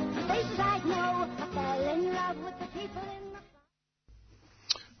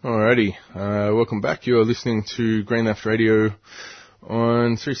 Alrighty, welcome back. You're listening to Green Left Radio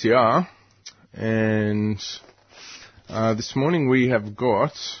on 3CR, and this morning we have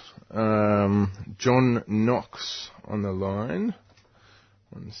got John Knox on the line.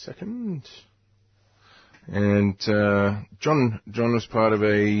 1 second. And John was part of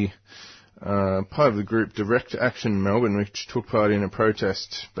the group Direct Action Melbourne, which took part in a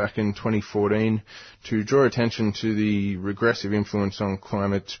protest back in 2014 to draw attention to the regressive influence on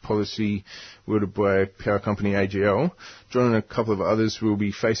climate policy wielded by power company AGL. John and a couple of others will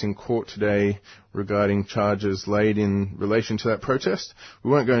be facing court today regarding charges laid in relation to that protest.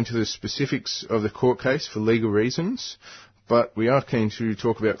 We won't go into the specifics of the court case for legal reasons, but we are keen to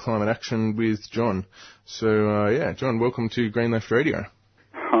talk about climate action with John. So, John, welcome to Green Left Radio.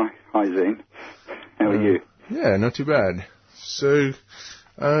 Hi, Zane. How are you? Yeah, not too bad. So,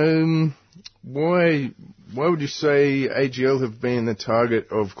 why would you say AGL have been the target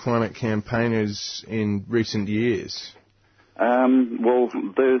of climate campaigners in recent years? Well,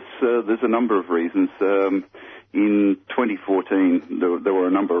 there's a number of reasons. In 2014, there were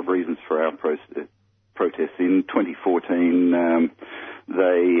a number of reasons for our protests. In 2014,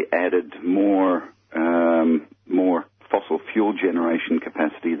 they added more fossil fuel generation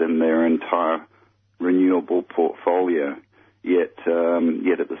capacity than their entire renewable portfolio. Yet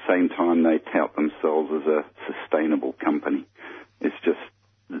at the same time, they tout themselves as a sustainable company. It's just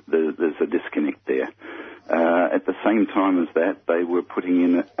there's a disconnect there. At the same time as that, they were putting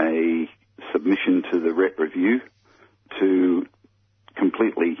in a submission to the RET review to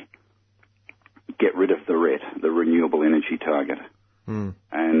completely get rid of the RET, the renewable energy target.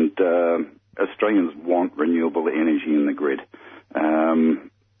 And Australians want renewable energy in the grid.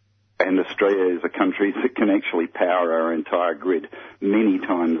 And Australia is a country that can actually power our entire grid many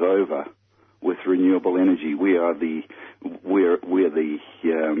times over with renewable energy. We're the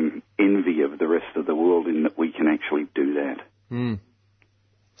envy of the rest of the world in that we can actually do that.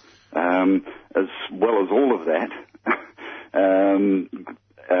 As well as all of that,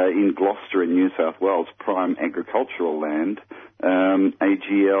 in Gloucester in New South Wales, prime agricultural land,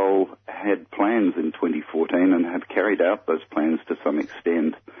 AGL had plans in 2014 and have carried out those plans to some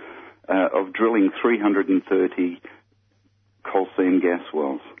extent of drilling 330 coal seam gas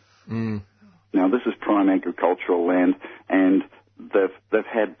wells. Mm. Now, this is prime agricultural land, and they've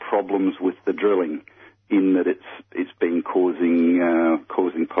had problems with the drilling in that it's been causing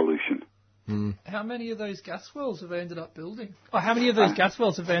pollution. Mm. How many of those gas wells have they ended up building? How many of those gas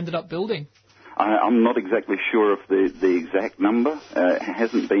wells have they ended up building? I'm not exactly sure of the exact number. It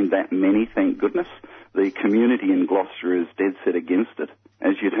hasn't been that many, thank goodness. The community in Gloucester is dead set against it.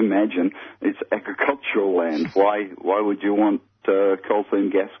 As you'd imagine, it's agricultural land. Why would you want coal seam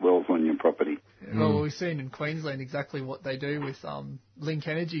gas wells on your property? Well, we've seen in Queensland exactly what they do with Link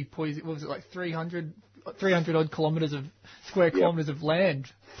Energy. What was it, like 300 odd square kilometres of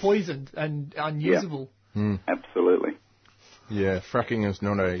land poisoned and unusable. Yeah. Mm. Absolutely. Yeah, fracking is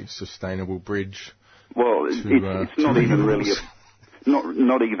not a sustainable bridge. Well, it's not even really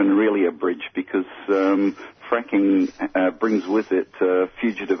not even really a bridge, because fracking brings with it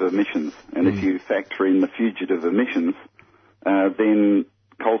fugitive emissions, and if you factor in the fugitive emissions, then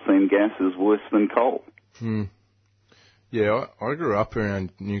coal seam gas is worse than coal. Mm. Yeah, I grew up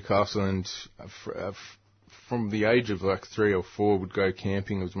around Newcastle, and from the age of like 3 or 4 would go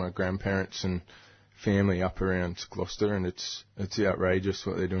camping with my grandparents and family up around Gloucester, and it's outrageous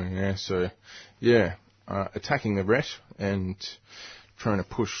what they're doing there. So, yeah, attacking the RET and trying to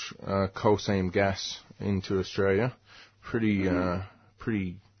push coal seam gas into Australia, pretty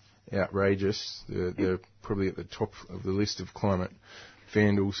outrageous. They're probably at the top of the list of climate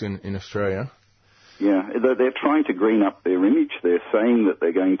vandals in Australia. Yeah, they're trying to green up their image. They're saying that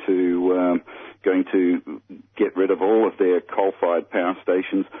they're going to get rid of all of their coal-fired power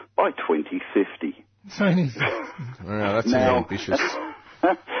stations by 2050. Wow, that's ambitious.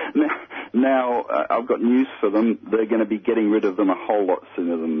 Now, I've got news for them. They're going to be getting rid of them a whole lot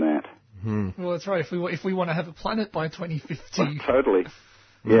sooner than that. Well, that's right. If we want to have a planet by 2050. Well, totally.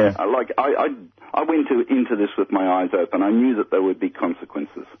 Yeah, I went into this with my eyes open. I knew that there would be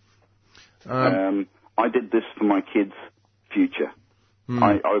consequences. I did this for my kids' future.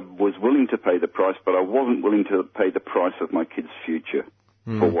 I was willing to pay the price, but I wasn't willing to pay the price of my kids' future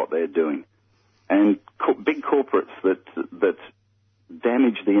for what they're doing. And big corporates that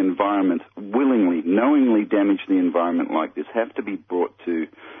damage the environment willingly, knowingly damage the environment like this have to be brought to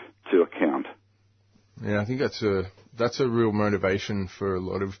account. Yeah, I think that's a real motivation for a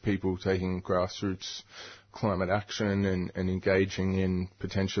lot of people taking grassroots climate action and engaging in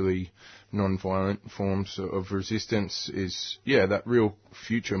potentially non-violent forms of resistance is, that real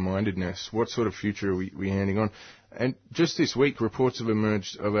future-mindedness. What sort of future are we handing on? And just this week, reports have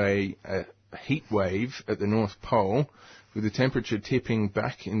emerged of a heat wave at the North Pole, with the temperature tipping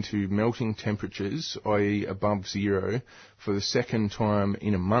back into melting temperatures, i.e. above zero, for the second time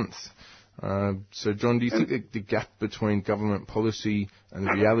in a month. So, John, do you think the gap between government policy and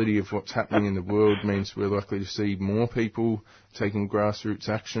the reality of what's happening in the world means we're likely to see more people taking grassroots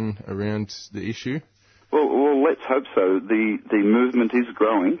action around the issue? Well, let's hope so. The movement is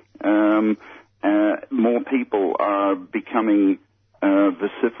growing. More people are becoming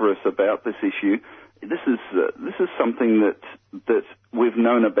vociferous about this issue. This is something that we've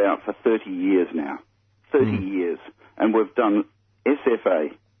known about for 30 years now. 30 years. And we've done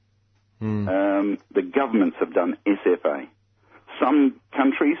SFA. The governments have done SFA. Some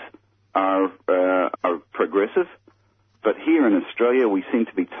countries are progressive, but here in Australia we seem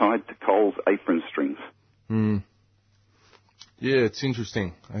to be tied to coal's apron strings. Yeah, it's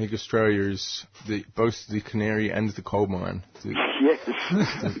interesting. I think Australia is both the canary and the coal mine. Yes.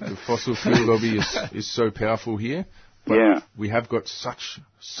 The fossil fuel lobby is so powerful here. But we have got such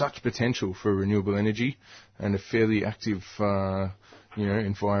potential for renewable energy and a fairly active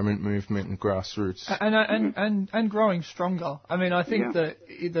environment movement and grassroots. And growing stronger. I mean, I think that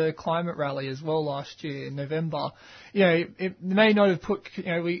the climate rally as well last year in November, it may not have put,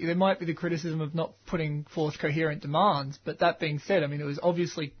 there might be the criticism of not putting forth coherent demands, but that being said, I mean, it was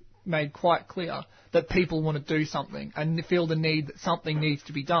obviously made quite clear that people want to do something and feel the need that something needs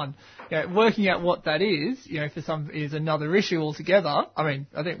to be done. Working out what that is, for some is another issue altogether. I mean,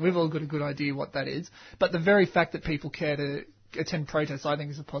 I think we've all got a good idea what that is, but the very fact that people care to attend protests, I think,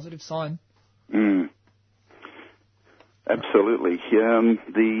 is a positive sign. Absolutely.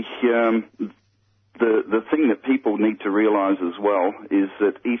 The thing that people need to realise as well is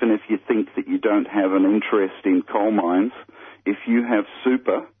that even if you think that you don't have an interest in coal mines, if you have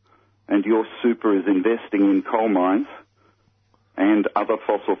super and your super is investing in coal mines, and other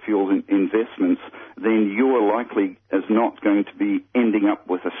fossil fuel investments, then you are likely as not going to be ending up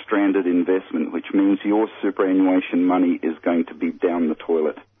with a stranded investment, which means your superannuation money is going to be down the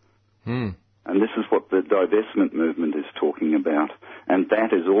toilet. And this is what the divestment movement is talking about, and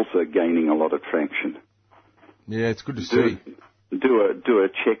that is also gaining a lot of traction. Yeah, it's good to see. Do a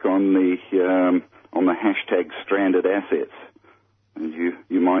check on the hashtag stranded assets, and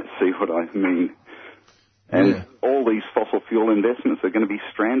you might see what I mean. And all these fossil fuel investments are going to be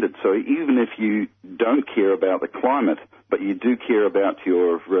stranded. So even if you don't care about the climate, but you do care about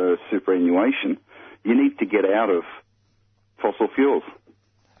your superannuation, you need to get out of fossil fuels.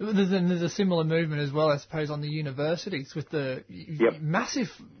 There's a similar movement as well, I suppose, on the universities with the massive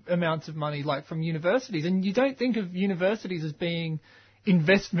amounts of money, like from universities. And you don't think of universities as being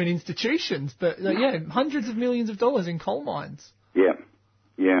investment institutions, but hundreds of millions of dollars in coal mines. Yeah.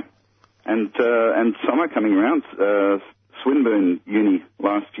 And some are coming around. Swinburne Uni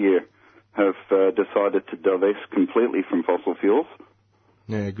last year have decided to divest completely from fossil fuels.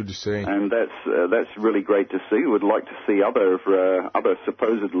 Yeah, good to see. And that's really great to see. We'd like to see other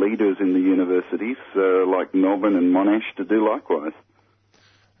supposed leaders in the universities, like Melbourne and Monash, to do likewise.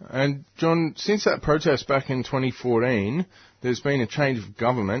 And, John, since that protest back in 2014, there's been a change of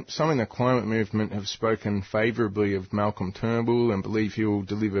government. Some in the climate movement have spoken favourably of Malcolm Turnbull and believe he'll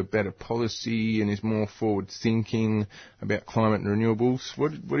deliver better policy and is more forward-thinking about climate and renewables.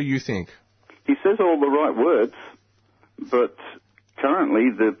 What do you think? He says all the right words, but currently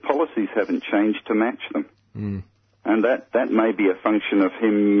the policies haven't changed to match them. And that may be a function of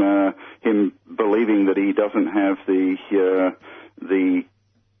him believing that he doesn't have the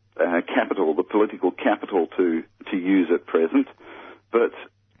capital, the political capital to use at present. But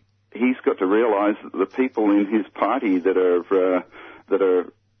he's got to realise that the people in his party that are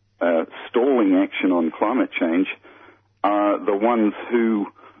stalling action on climate change are the ones who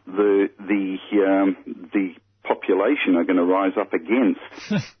the population are going to rise up against.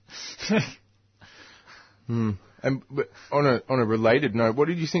 And on a related note, what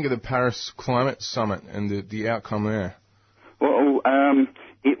did you think of the Paris Climate Summit and the outcome there? Well,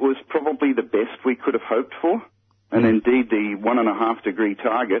 it was probably the best we could have hoped for. And indeed, the 1.5 degree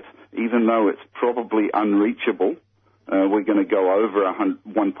target, even though it's probably unreachable, we're going to go over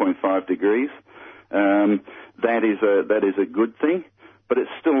 1.5 degrees. That is a good thing, but it's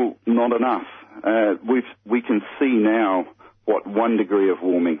still not enough. We can see now what 1 degree of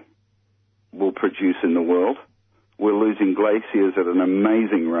warming will produce in the world. We're losing glaciers at an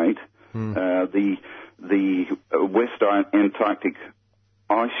amazing rate. The West Antarctic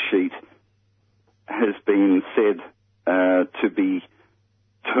ice sheet has been said to be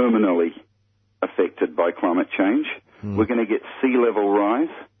terminally affected by climate change. We're going to get sea level rise.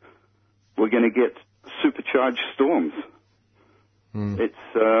 We're going to get supercharged storms.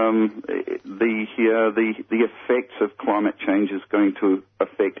 It's the effects of climate change is going to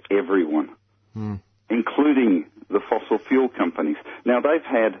affect everyone, including the fossil fuel companies. Now, they've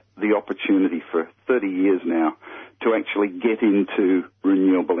had the opportunity for 30 years now to actually get into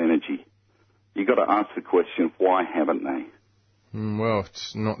renewable energy. You've got to ask the question, why haven't they? Well,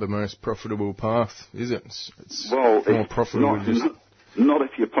 it's not the most profitable path, is it? It's more profitable. Not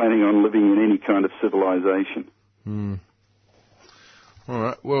if you're planning on living in any kind of civilization. All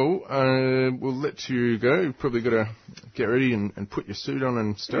right. Well, we'll let you go. You've probably got to get ready and put your suit on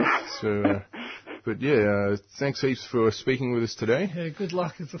and stuff. So, but yeah, thanks heaps for speaking with us today. Yeah, good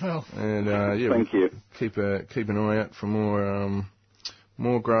luck as well. And thank you. Keep an eye out for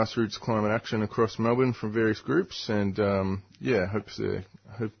more grassroots climate action across Melbourne from various groups. And hope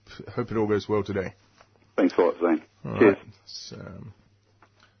it all goes well today. Thanks a lot, Zane. All Cheers. Right.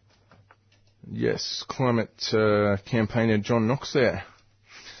 Yes, climate campaigner John Knox there.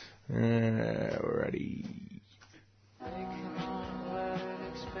 Alrighty.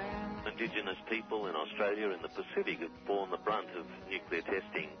 Indigenous people in Australia and the Pacific have borne the brunt of nuclear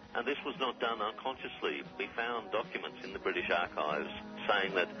testing, and this was not done unconsciously. We found documents in the British archives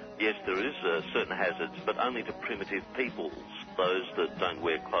saying that, yes, there is certain hazards, but only to primitive peoples, those that don't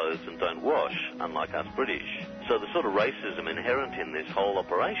wear clothes and don't wash, unlike us British. So the sort of racism inherent in this whole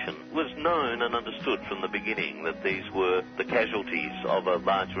operation was known and understood from the beginning, that these were the casualties of a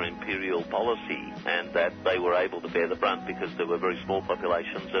larger imperial policy, and that they were able to bear the brunt because there were very small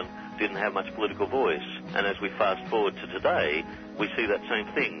populations and didn't have much political voice. And as we fast forward to today, we see that same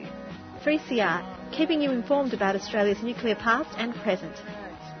thing. 3CR, keeping you informed about Australia's nuclear past and present.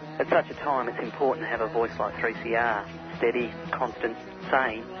 At such a time, it's important to have a voice like 3CR, steady, constant,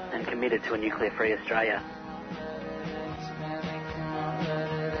 sane, and committed to a nuclear-free Australia.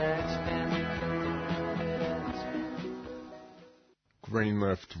 Green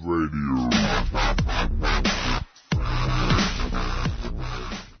Left Radio.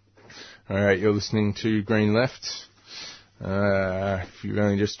 Alright, you're listening to Green Left. If you've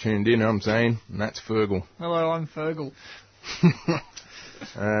only just tuned in, I'm Zane, and that's Fergal. Hello, I'm Fergal.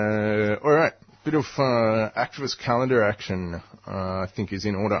 Alright, bit of activist calendar action, I think is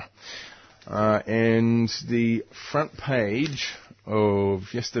in order. And the front page of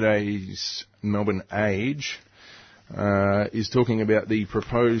yesterday's Melbourne Age is talking about the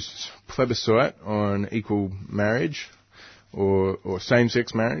proposed plebiscite on equal marriage or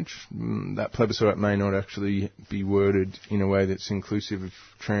same-sex marriage. That plebiscite may not actually be worded in a way that's inclusive of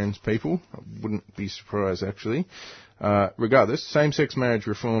trans people. I wouldn't be surprised, actually. Regardless, same-sex marriage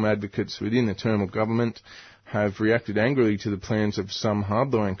reform advocates within the Turnbull government have reacted angrily to the plans of some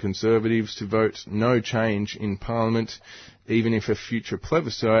hardline Conservatives to vote no change in Parliament, even if a future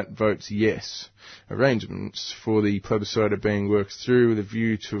plebiscite votes yes. Arrangements for the plebiscite are being worked through with a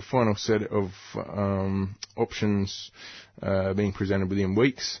view to a final set of options being presented within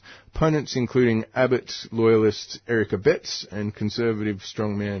weeks. Opponents including Abbott loyalist Eric Abetz and Conservative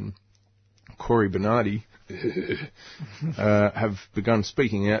strongman Cory Bernardi have begun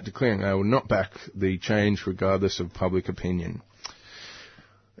speaking out, declaring they will not back the change regardless of public opinion.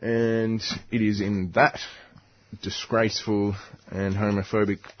 And it is in that disgraceful and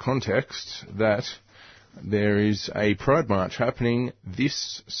homophobic context that there is a Pride March happening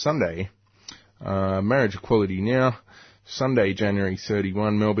this Sunday. Marriage Equality Now. Sunday, January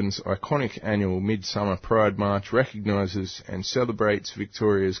 31, Melbourne's iconic annual Midsummer Pride March recognises and celebrates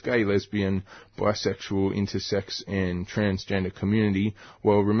Victoria's gay, lesbian, bisexual, intersex and transgender community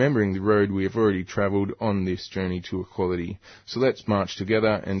while remembering the road we have already travelled on this journey to equality. So let's march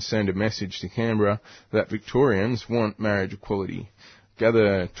together and send a message to Canberra that Victorians want marriage equality.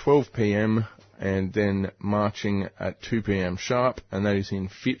 Gather 12 p.m. and then marching at 2 p.m. sharp, and that is in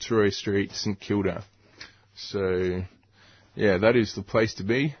Fitzroy Street, St Kilda. So yeah, that is the place to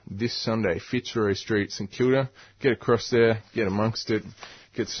be this Sunday, Fitzroy Street, St Kilda. Get across there, get amongst it,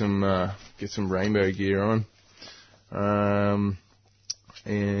 get some rainbow gear on.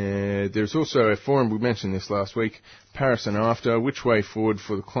 And there's also a forum, we mentioned this last week, Paris and After, Which Way Forward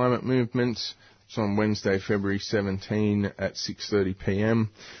for the Climate Movement. It's on Wednesday, February 17 at 6:30 p.m.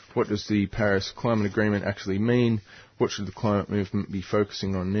 What does the Paris Climate Agreement actually mean? What should the climate movement be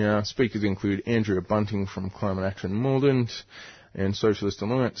focusing on now? Speakers include Andrea Bunting from Climate Action Moreland and Socialist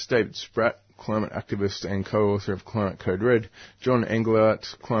Alliance, David Spratt, climate activist and co-author of Climate Code Red, John Engelhardt,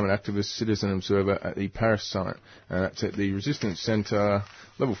 climate activist, citizen observer at the Paris Summit. And that's at the Resistance Centre,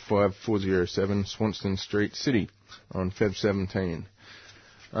 level 5, 407, Swanston Street, City, on Feb 17.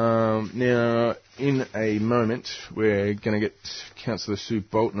 Now, in a moment, we're going to get Councillor Sue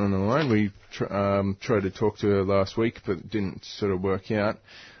Bolton on the line. We tried to talk to her last week, but it didn't sort of work out.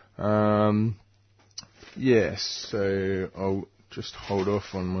 Yes, so I'll just hold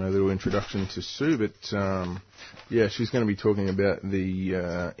off on my little introduction to Sue, but yeah, she's going to be talking about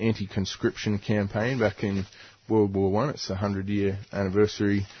the anti-conscription campaign back in World War I. It's the 100-year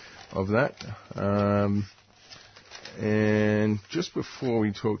anniversary of that. And just before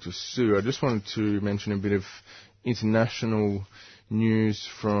we talk to Sue, I just wanted to mention a bit of international news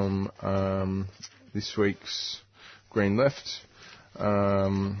from this week's Green Left.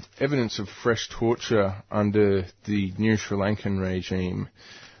 Evidence of fresh torture under the new Sri Lankan regime.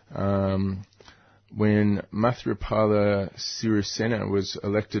 When Maithripala Sirisena was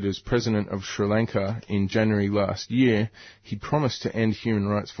elected as president of Sri Lanka in January last year, he promised to end human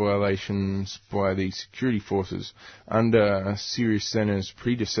rights violations by the security forces. Under Sirisena's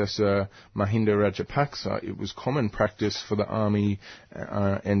predecessor, Mahinda Rajapaksa, it was common practice for the army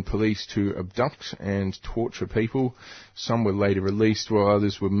and police to abduct and torture people. Some were later released while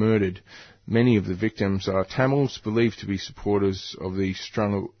others were murdered. Many of the victims are Tamils, believed to be supporters of the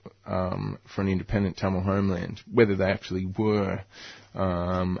struggle for an independent Tamil homeland. Whether they actually were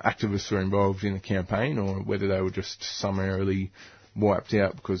activists who were involved in the campaign, or whether they were just summarily wiped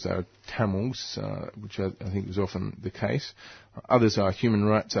out because they were Tamils, which I think was often the case. Others are human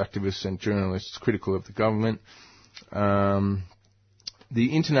rights activists and journalists critical of the government.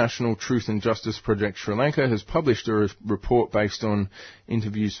 The International Truth and Justice Project Sri Lanka has published a report based on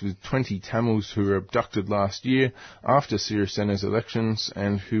interviews with 20 Tamils who were abducted last year after Sirisena's elections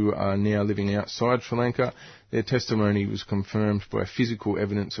and who are now living outside Sri Lanka. Their testimony was confirmed by physical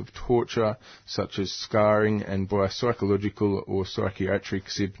evidence of torture, such as scarring, and by psychological or psychiatric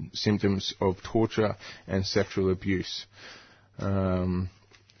symptoms of torture and sexual abuse.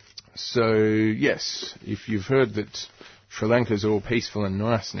 So, yes, if you've heard that Sri Lanka's all peaceful and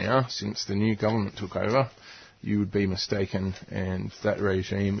nice now since the new government took over, you would be mistaken, and that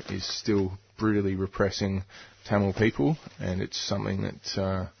regime is still brutally repressing Tamil people, and it's something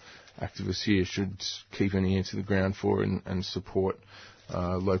that activists here should keep an ear to the ground for and support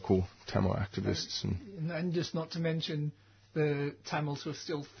local Tamil activists. And just not to mention the Tamils who are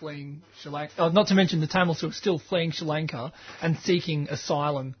still fleeing Sri Lanka. Not to mention the Tamils who are still fleeing Sri Lanka and seeking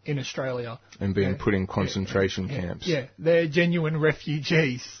asylum in Australia. And being put in concentration camps. Yeah, they're genuine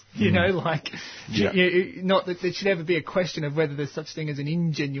refugees. You know, like, not that there should ever be a question of whether there's such thing as an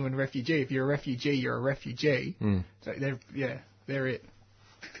ingenuine refugee. If you're a refugee, you're a refugee. So they're it.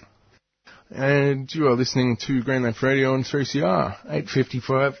 And you are listening to Green Left Radio on 3CR,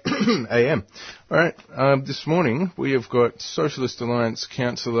 8:55 AM. All right, this morning we have got Socialist Alliance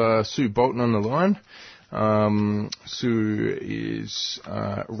Councillor Sue Bolton on the line. Sue is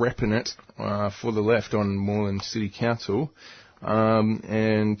repping it for the left on Moreland City Council.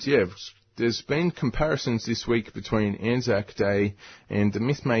 There's been comparisons this week between Anzac Day and the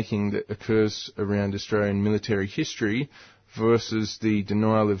myth-making that occurs around Australian military history versus the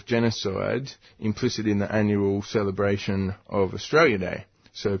denial of genocide implicit in the annual celebration of Australia Day.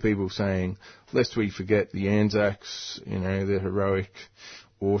 So people saying, lest we forget the Anzacs, you know, the heroic,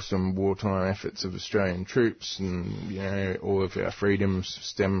 awesome wartime efforts of Australian troops, and, you know, all of our freedoms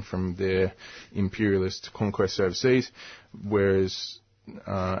stem from their imperialist conquests overseas, whereas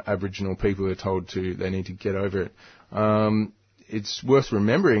Aboriginal people are told they need to get over it. It's worth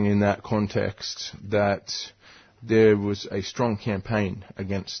remembering in that context that there was a strong campaign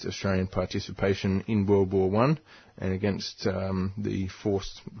against Australian participation in World War I and against the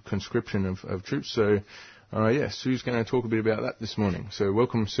forced conscription of troops. So, Sue's going to talk a bit about that this morning. So,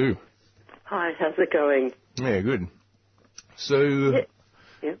 welcome, Sue. Hi, how's it going? Yeah, good. So,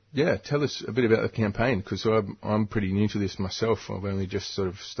 tell us a bit about the campaign, because I'm pretty new to this myself. I've only just sort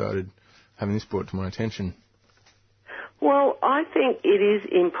of started having this brought to my attention. Well, I think it is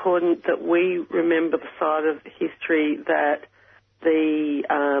important that we remember the side of history that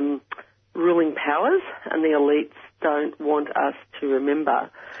the ruling powers and the elites don't want us to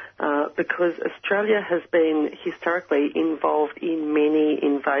remember, because Australia has been historically involved in many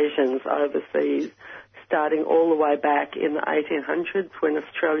invasions overseas, starting all the way back in the 1800s when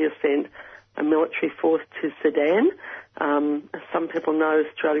Australia sent a military force to Sudan. Some people know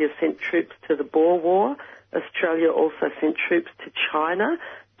Australia sent troops to the Boer War. Australia also sent troops to China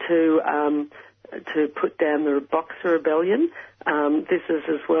to put down the Boxer Rebellion. This is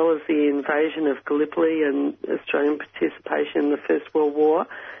as well as the invasion of Gallipoli and Australian participation in the First World War.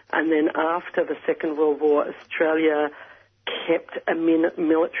 And then after the Second World War, Australia kept a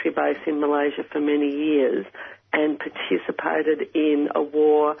military base in Malaysia for many years and participated in a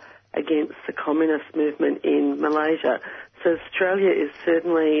war against the communist movement in Malaysia. So Australia is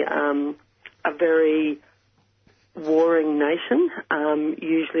certainly a very warring nation,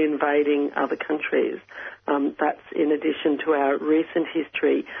 usually invading other countries. That's in addition to our recent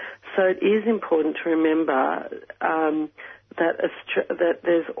history. So it is important to remember that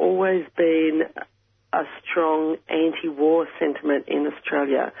there's always been a strong anti-war sentiment in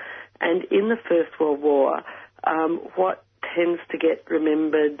Australia. And in the First World War, what tends to get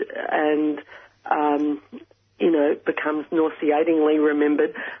remembered and becomes nauseatingly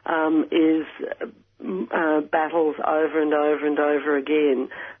remembered is battles over and over and over again,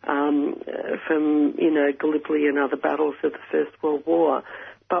 from Gallipoli and other battles of the First World War.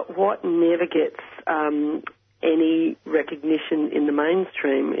 But what never gets any recognition in the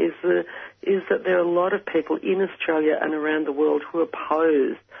mainstream is that there are a lot of people in Australia and around the world who are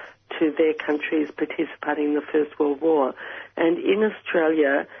opposed to their countries participating in the First World War. And in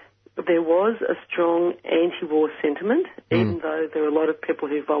Australia, there was a strong anti-war sentiment, even though there were a lot of people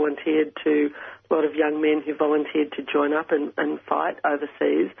who volunteered a lot of young men who volunteered to join up and fight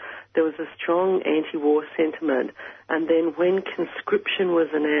overseas. There was a strong anti-war sentiment. And then when conscription was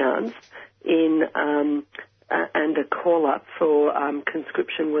announced and a call-up for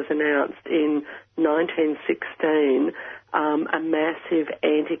conscription was announced in 1916, a massive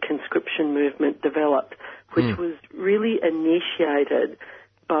anti-conscription movement developed, which was really initiated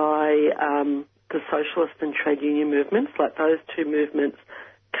by the socialist and trade union movements. Like, those two movements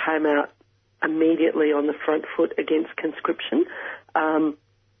came out immediately on the front foot against conscription,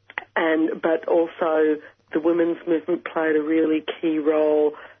 but also the women's movement played a really key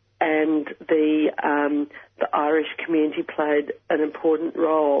role, and the Irish community played an important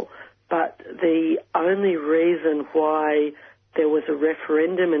role. But the only reason why there was a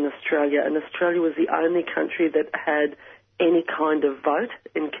referendum in Australia, and Australia was the only country that had any kind of vote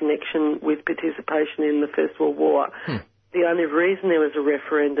in connection with participation in the First World War. The only reason there was a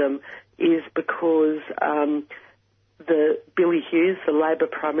referendum is because the Billy Hughes, the Labor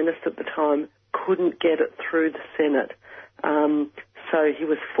Prime Minister at the time, couldn't get it through the Senate. So he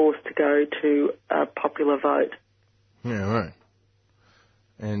was forced to go to a popular vote. Yeah, right.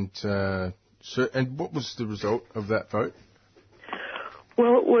 And and what was the result of that vote?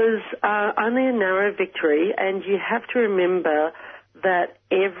 Well, it was only a narrow victory, and you have to remember that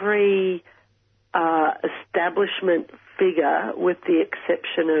every establishment figure, with the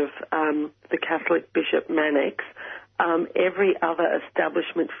exception of the Catholic Bishop Mannix, every other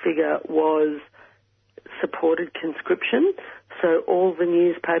establishment figure supported conscription. So all the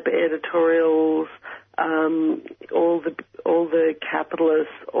newspaper editorials, all the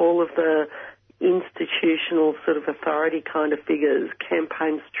capitalists, all of the institutional sort of authority kind of figures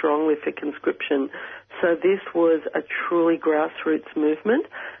campaigned strongly for conscription. So this was a truly grassroots movement,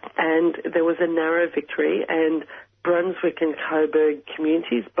 and there was a narrow victory, and Brunswick and Coburg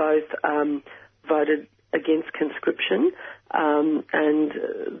communities both voted against conscription, and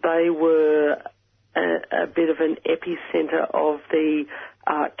they were a bit of an epicenter of the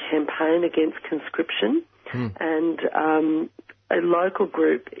campaign against conscription. And a local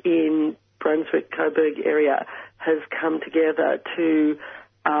group in Brunswick-Coburg area has come together to,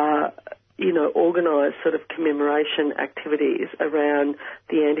 organise sort of commemoration activities around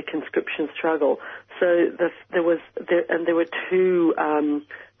the anti-conscription struggle. So there were two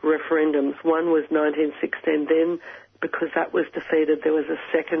referendums. One was 1916. Then, because that was defeated, there was a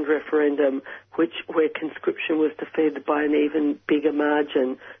second referendum, where conscription was defeated by an even bigger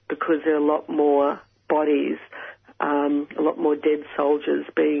margin, because there are a lot more bodies, a lot more dead soldiers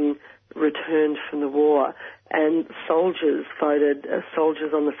being returned from the war, and soldiers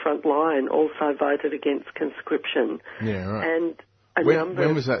on the front line also voted against conscription. Yeah, right. And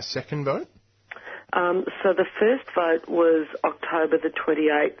when was that second vote? So the first vote was October the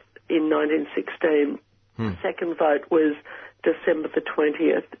 28th in 1916. The second vote was December the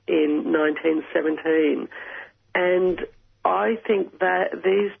 20th in 1917. And I think that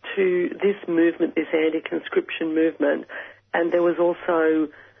this movement, this anti-conscription movement, and there was also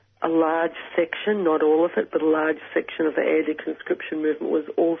a large section, not all of it, but a large section of the anti-conscription movement was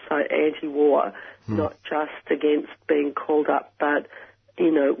also anti-war, not just against being called up, but,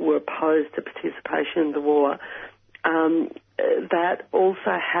 were opposed to participation in the war. That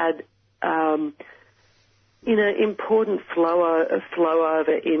also had, important flow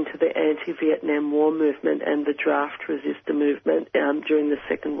over into the anti-Vietnam War movement and the draft resistor movement during the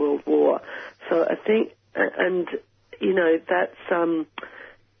Second World War. So I think, that's...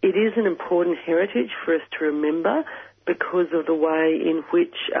 It is an important heritage for us to remember, because of the way in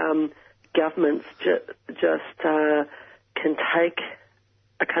which governments just can take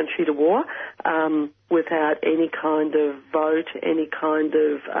a country to war without any kind of vote, any kind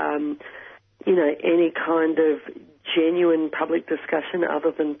of genuine public discussion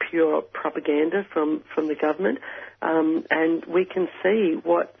other than pure propaganda from the government. And we can see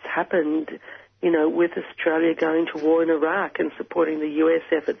what's happened, with Australia going to war in Iraq and supporting the US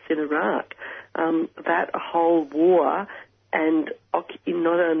efforts in Iraq. That whole war, and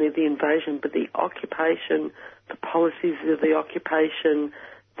not only the invasion, but the occupation, the policies of the occupation,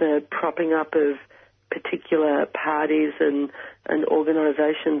 the propping up of particular parties and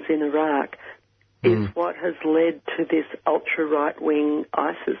organisations in Iraq, is what has led to this ultra-right-wing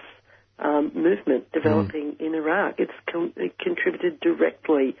ISIS movement developing in Iraq. It contributed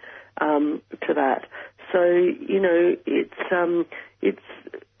directly to that. So,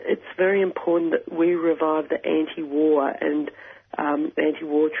 it's very important that we revive the anti-war and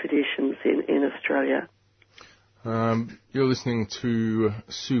anti-war traditions in Australia. You're listening to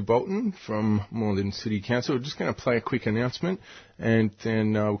Sue Bolton from Moreland City Council. We're just going to play a quick announcement, and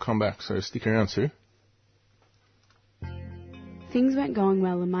then we'll come back. So stick around, Sue. Things weren't going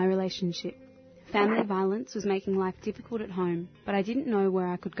well in my relationship. Family violence was making life difficult at home, but I didn't know where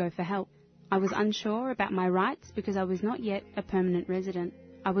I could go for help. I was unsure about my rights because I was not yet a permanent resident.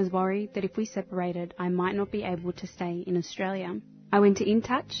 I was worried that if we separated, I might not be able to stay in Australia. I went to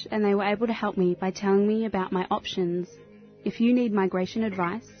InTouch, and they were able to help me by telling me about my options. If you need migration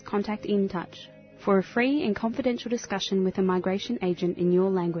advice, contact InTouch for a free and confidential discussion with a migration agent in your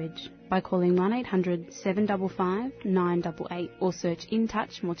language by calling 1800 755 988 or search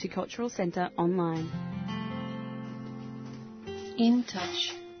InTouch Multicultural Centre online.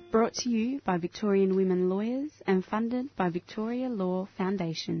 InTouch. Brought to you by Victorian Women Lawyers and funded by Victoria Law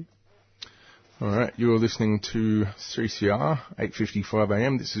Foundation. All right, you're listening to 3CR, 8:55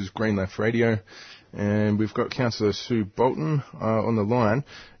 a.m. This is Green Left Radio, and we've got Councillor Sue Bolton on the line.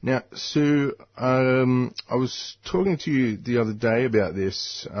 Now, Sue, I was talking to you the other day about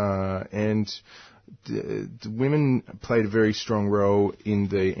this, and the women played a very strong role in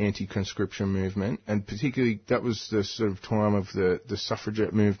the anti-conscription movement, and particularly that was the sort of time of the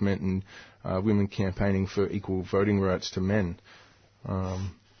suffragette movement and women campaigning for equal voting rights to men.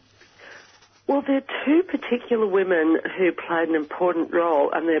 Well, there are two particular women who played an important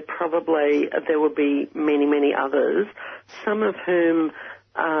role, and there will be many, many others, some of whom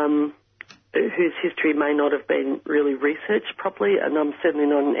whose history may not have been really researched properly, and I'm certainly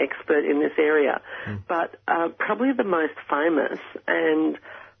not an expert in this area, but probably the most famous and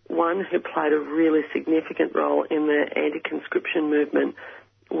one who played a really significant role in the anti-conscription movement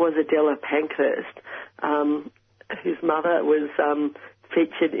was Adela Pankhurst, whose mother was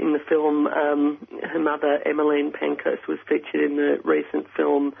featured in the film, her mother, Emmeline Pankhurst, was featured in the recent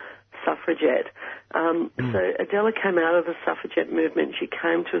film Suffragette. So Adela came out of the suffragette movement. She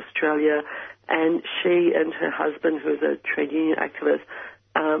came to Australia, and she and her husband, who was a trade union activist,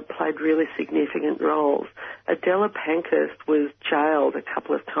 played really significant roles. Adela Pankhurst was jailed a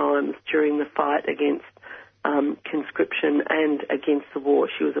couple of times during the fight against conscription and against the war.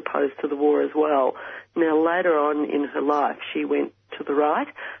 She was opposed to the war as well. Now, later on in her life, she went to the right,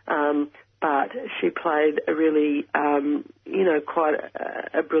 but she played a really, quite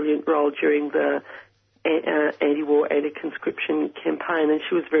a brilliant role during the anti-war, anti-conscription campaign, and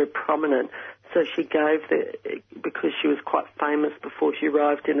she was very prominent. So she because she was quite famous before she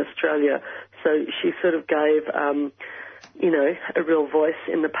arrived in Australia, so she sort of gave, a real voice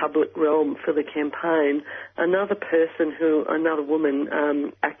in the public realm for the campaign. Another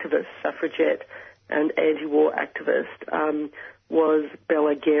woman, activist, suffragette, and anti-war activist, was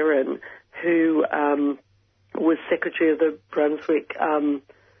Bella Guerin, who was secretary of the Brunswick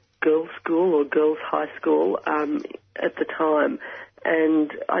Girls' School or Girls' High School at the time.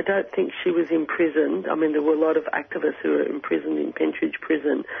 And I don't think she was imprisoned. I mean, there were a lot of activists who were imprisoned in Pentridge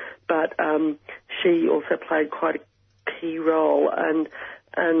Prison, but she also played quite a key role, and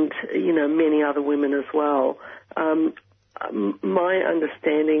many other women as well. My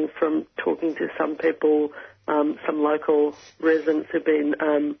understanding from talking to some people, some local residents who've been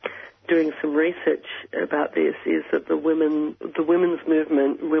doing some research about this, is that the women's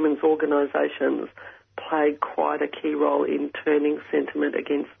movement, women's organisations, played quite a key role in turning sentiment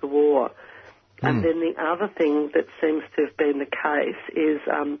against the war. And then the other thing that seems to have been the case is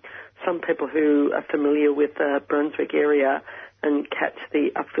some people who are familiar with the Brunswick area and catch the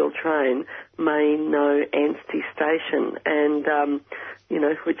upfield train may know Anstey Station, and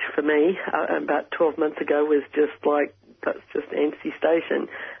which for me about 12 months ago was just like, that's just Anstey Station.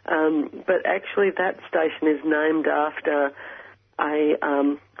 But actually that station is named after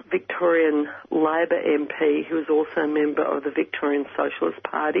a Victorian Labor MP who was also a member of the Victorian Socialist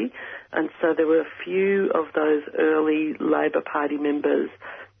Party, and so there were a few of those early Labor Party members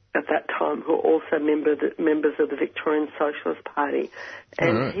at that time who were also members of the Victorian Socialist Party,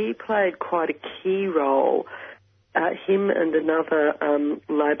 and he played quite a key role. Him and another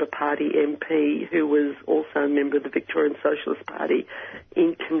Labor Party MP who was also a member of the Victorian Socialist Party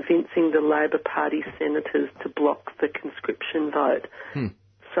in convincing the Labor Party senators to block the conscription vote.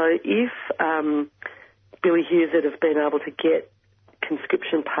 So if Billy Hughes had have been able to get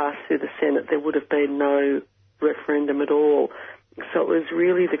conscription passed through the Senate, there would have been no referendum at all. So it was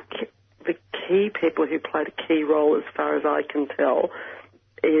really the key people who played a key role, as far as I can tell,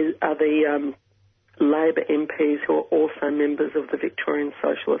 are the Labor MPs who are also members of the Victorian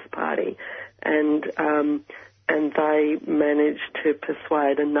Socialist Party, and they managed to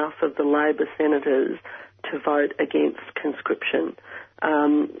persuade enough of the Labor senators to vote against conscription.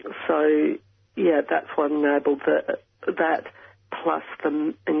 That's what enabled that, plus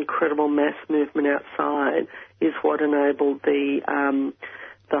the incredible mass movement outside, is what enabled the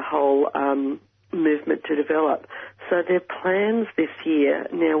whole movement to develop. So their plans this year,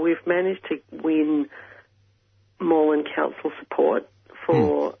 now we've managed to win Moreland Council support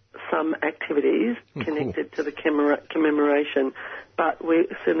for some activities connected to the commemoration, but we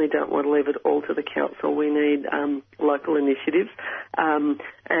certainly don't want to leave it all to the council. We need local initiatives, and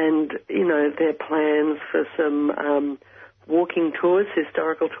their plans for some walking tours,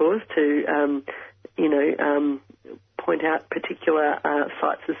 historical tours to point out particular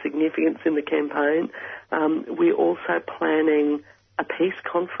sites of significance in the campaign. We're also planning a peace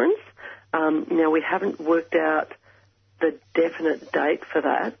conference. Now, we haven't worked out the definite date for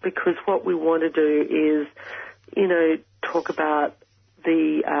that, because what we want to do is, talk about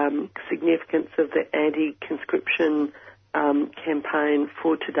the significance of the anti-conscription campaign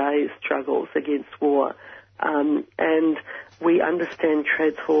for today's struggles against war. And we understand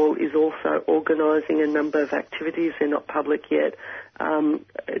Trades Hall is also organising a number of activities, they're not public yet,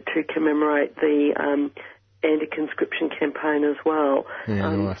 to commemorate the anti-conscription campaign as well.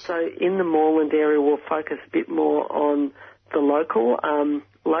 Yeah, nice. So in the Moreland area, we'll focus a bit more on the local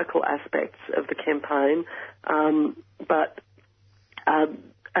aspects of the campaign, and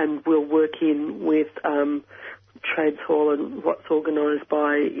we'll work in with Trades Hall and what's organised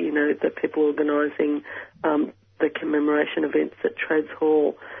by, the people organising the commemoration events at Trades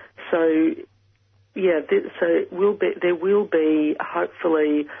Hall. So, there will be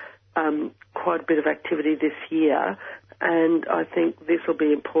hopefully quite a bit of activity this year, and I think this will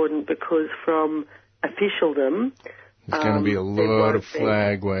be important because from officialdom, there's going to be a lot of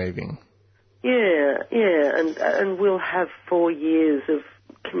flag waving. Yeah, and we'll have 4 years of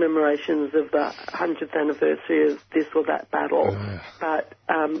commemorations of the 100th anniversary of this or that battle. But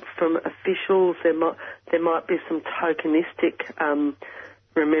from officials, there might be some tokenistic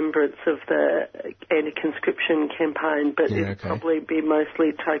remembrance of the anti-conscription campaign, but it'll probably be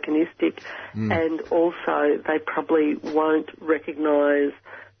mostly tokenistic. And also, they probably won't recognise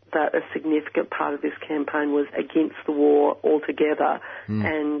that a significant part of this campaign was against the war altogether,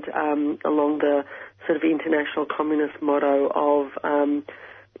 and along the sort of international communist motto of, of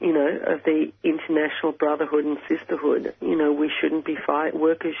the international brotherhood and sisterhood. We shouldn't be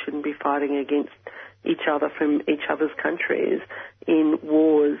workers shouldn't be fighting against each other from each other's countries in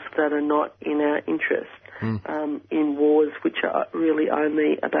wars that are not in our interest, in wars which are really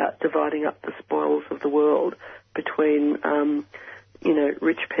only about dividing up the spoils of the world between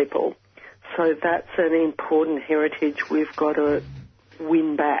rich people. So that's an important heritage we've got to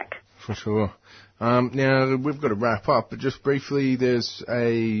win back. For sure. Now, we've got to wrap up, but just briefly, there's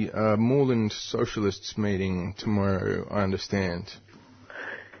a Moreland Socialists meeting tomorrow, I understand.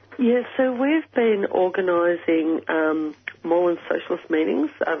 Yeah, so we've been organising Moreland Socialist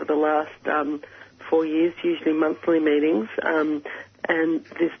meetings over the last 4 years, usually monthly meetings, and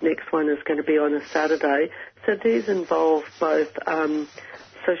this next one is going to be on a Saturday. So these involve both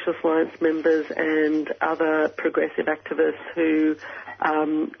Socialist Alliance members and other progressive activists who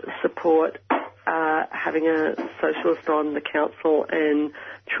support having a socialist on the council and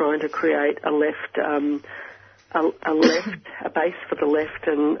trying to create a base for the left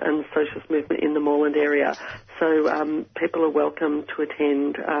and socialist movement in the Moreland area. So people are welcome to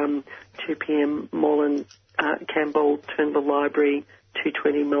attend 2 p.m. Moreland, Campbell, Turnbull Library,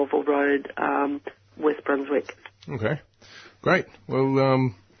 220 Melville Road, West Brunswick. Okay, great.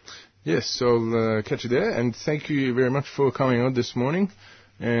 Well, yes, I'll catch you there, and thank you very much for coming on this morning.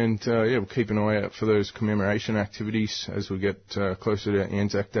 And, we'll keep an eye out for those commemoration activities as we get closer to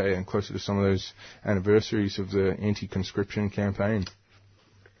Anzac Day and closer to some of those anniversaries of the anti-conscription campaign.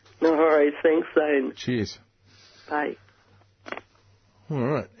 No worries. Thanks, Zane. Cheers. Bye. All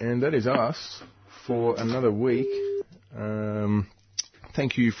right, and that is us for another week.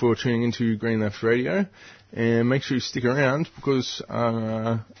 Thank you for tuning into Green Left Radio, and make sure you stick around because,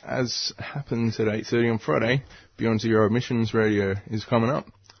 as happens at 8:30 on Friday, Beyond Zero Emissions Radio is coming up.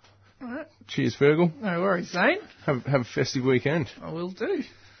 All right. Cheers, Fergal. No worries, Zane. Have a festive weekend. I will do.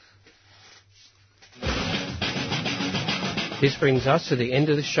 This brings us to the end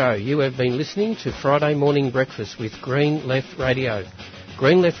of the show. You have been listening to Friday Morning Breakfast with Green Left Radio.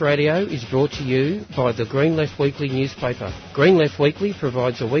 Green Left Radio is brought to you by the Green Left Weekly newspaper. Green Left Weekly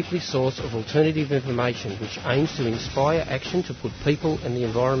provides a weekly source of alternative information which aims to inspire action to put people and the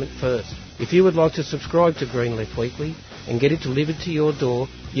environment first. If you would like to subscribe to Green Left Weekly and get it delivered to your door,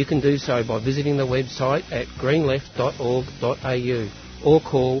 you can do so by visiting the website at greenleft.org.au or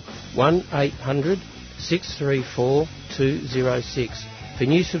call 1800 634 206. For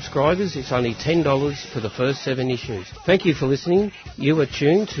new subscribers, it's only $10 for the first 7 issues. Thank you for listening. You are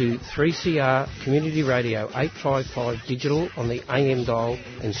tuned to 3CR Community Radio 855 digital on the AM dial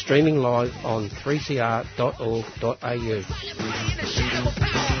and streaming live on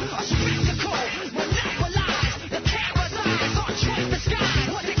 3cr.org.au.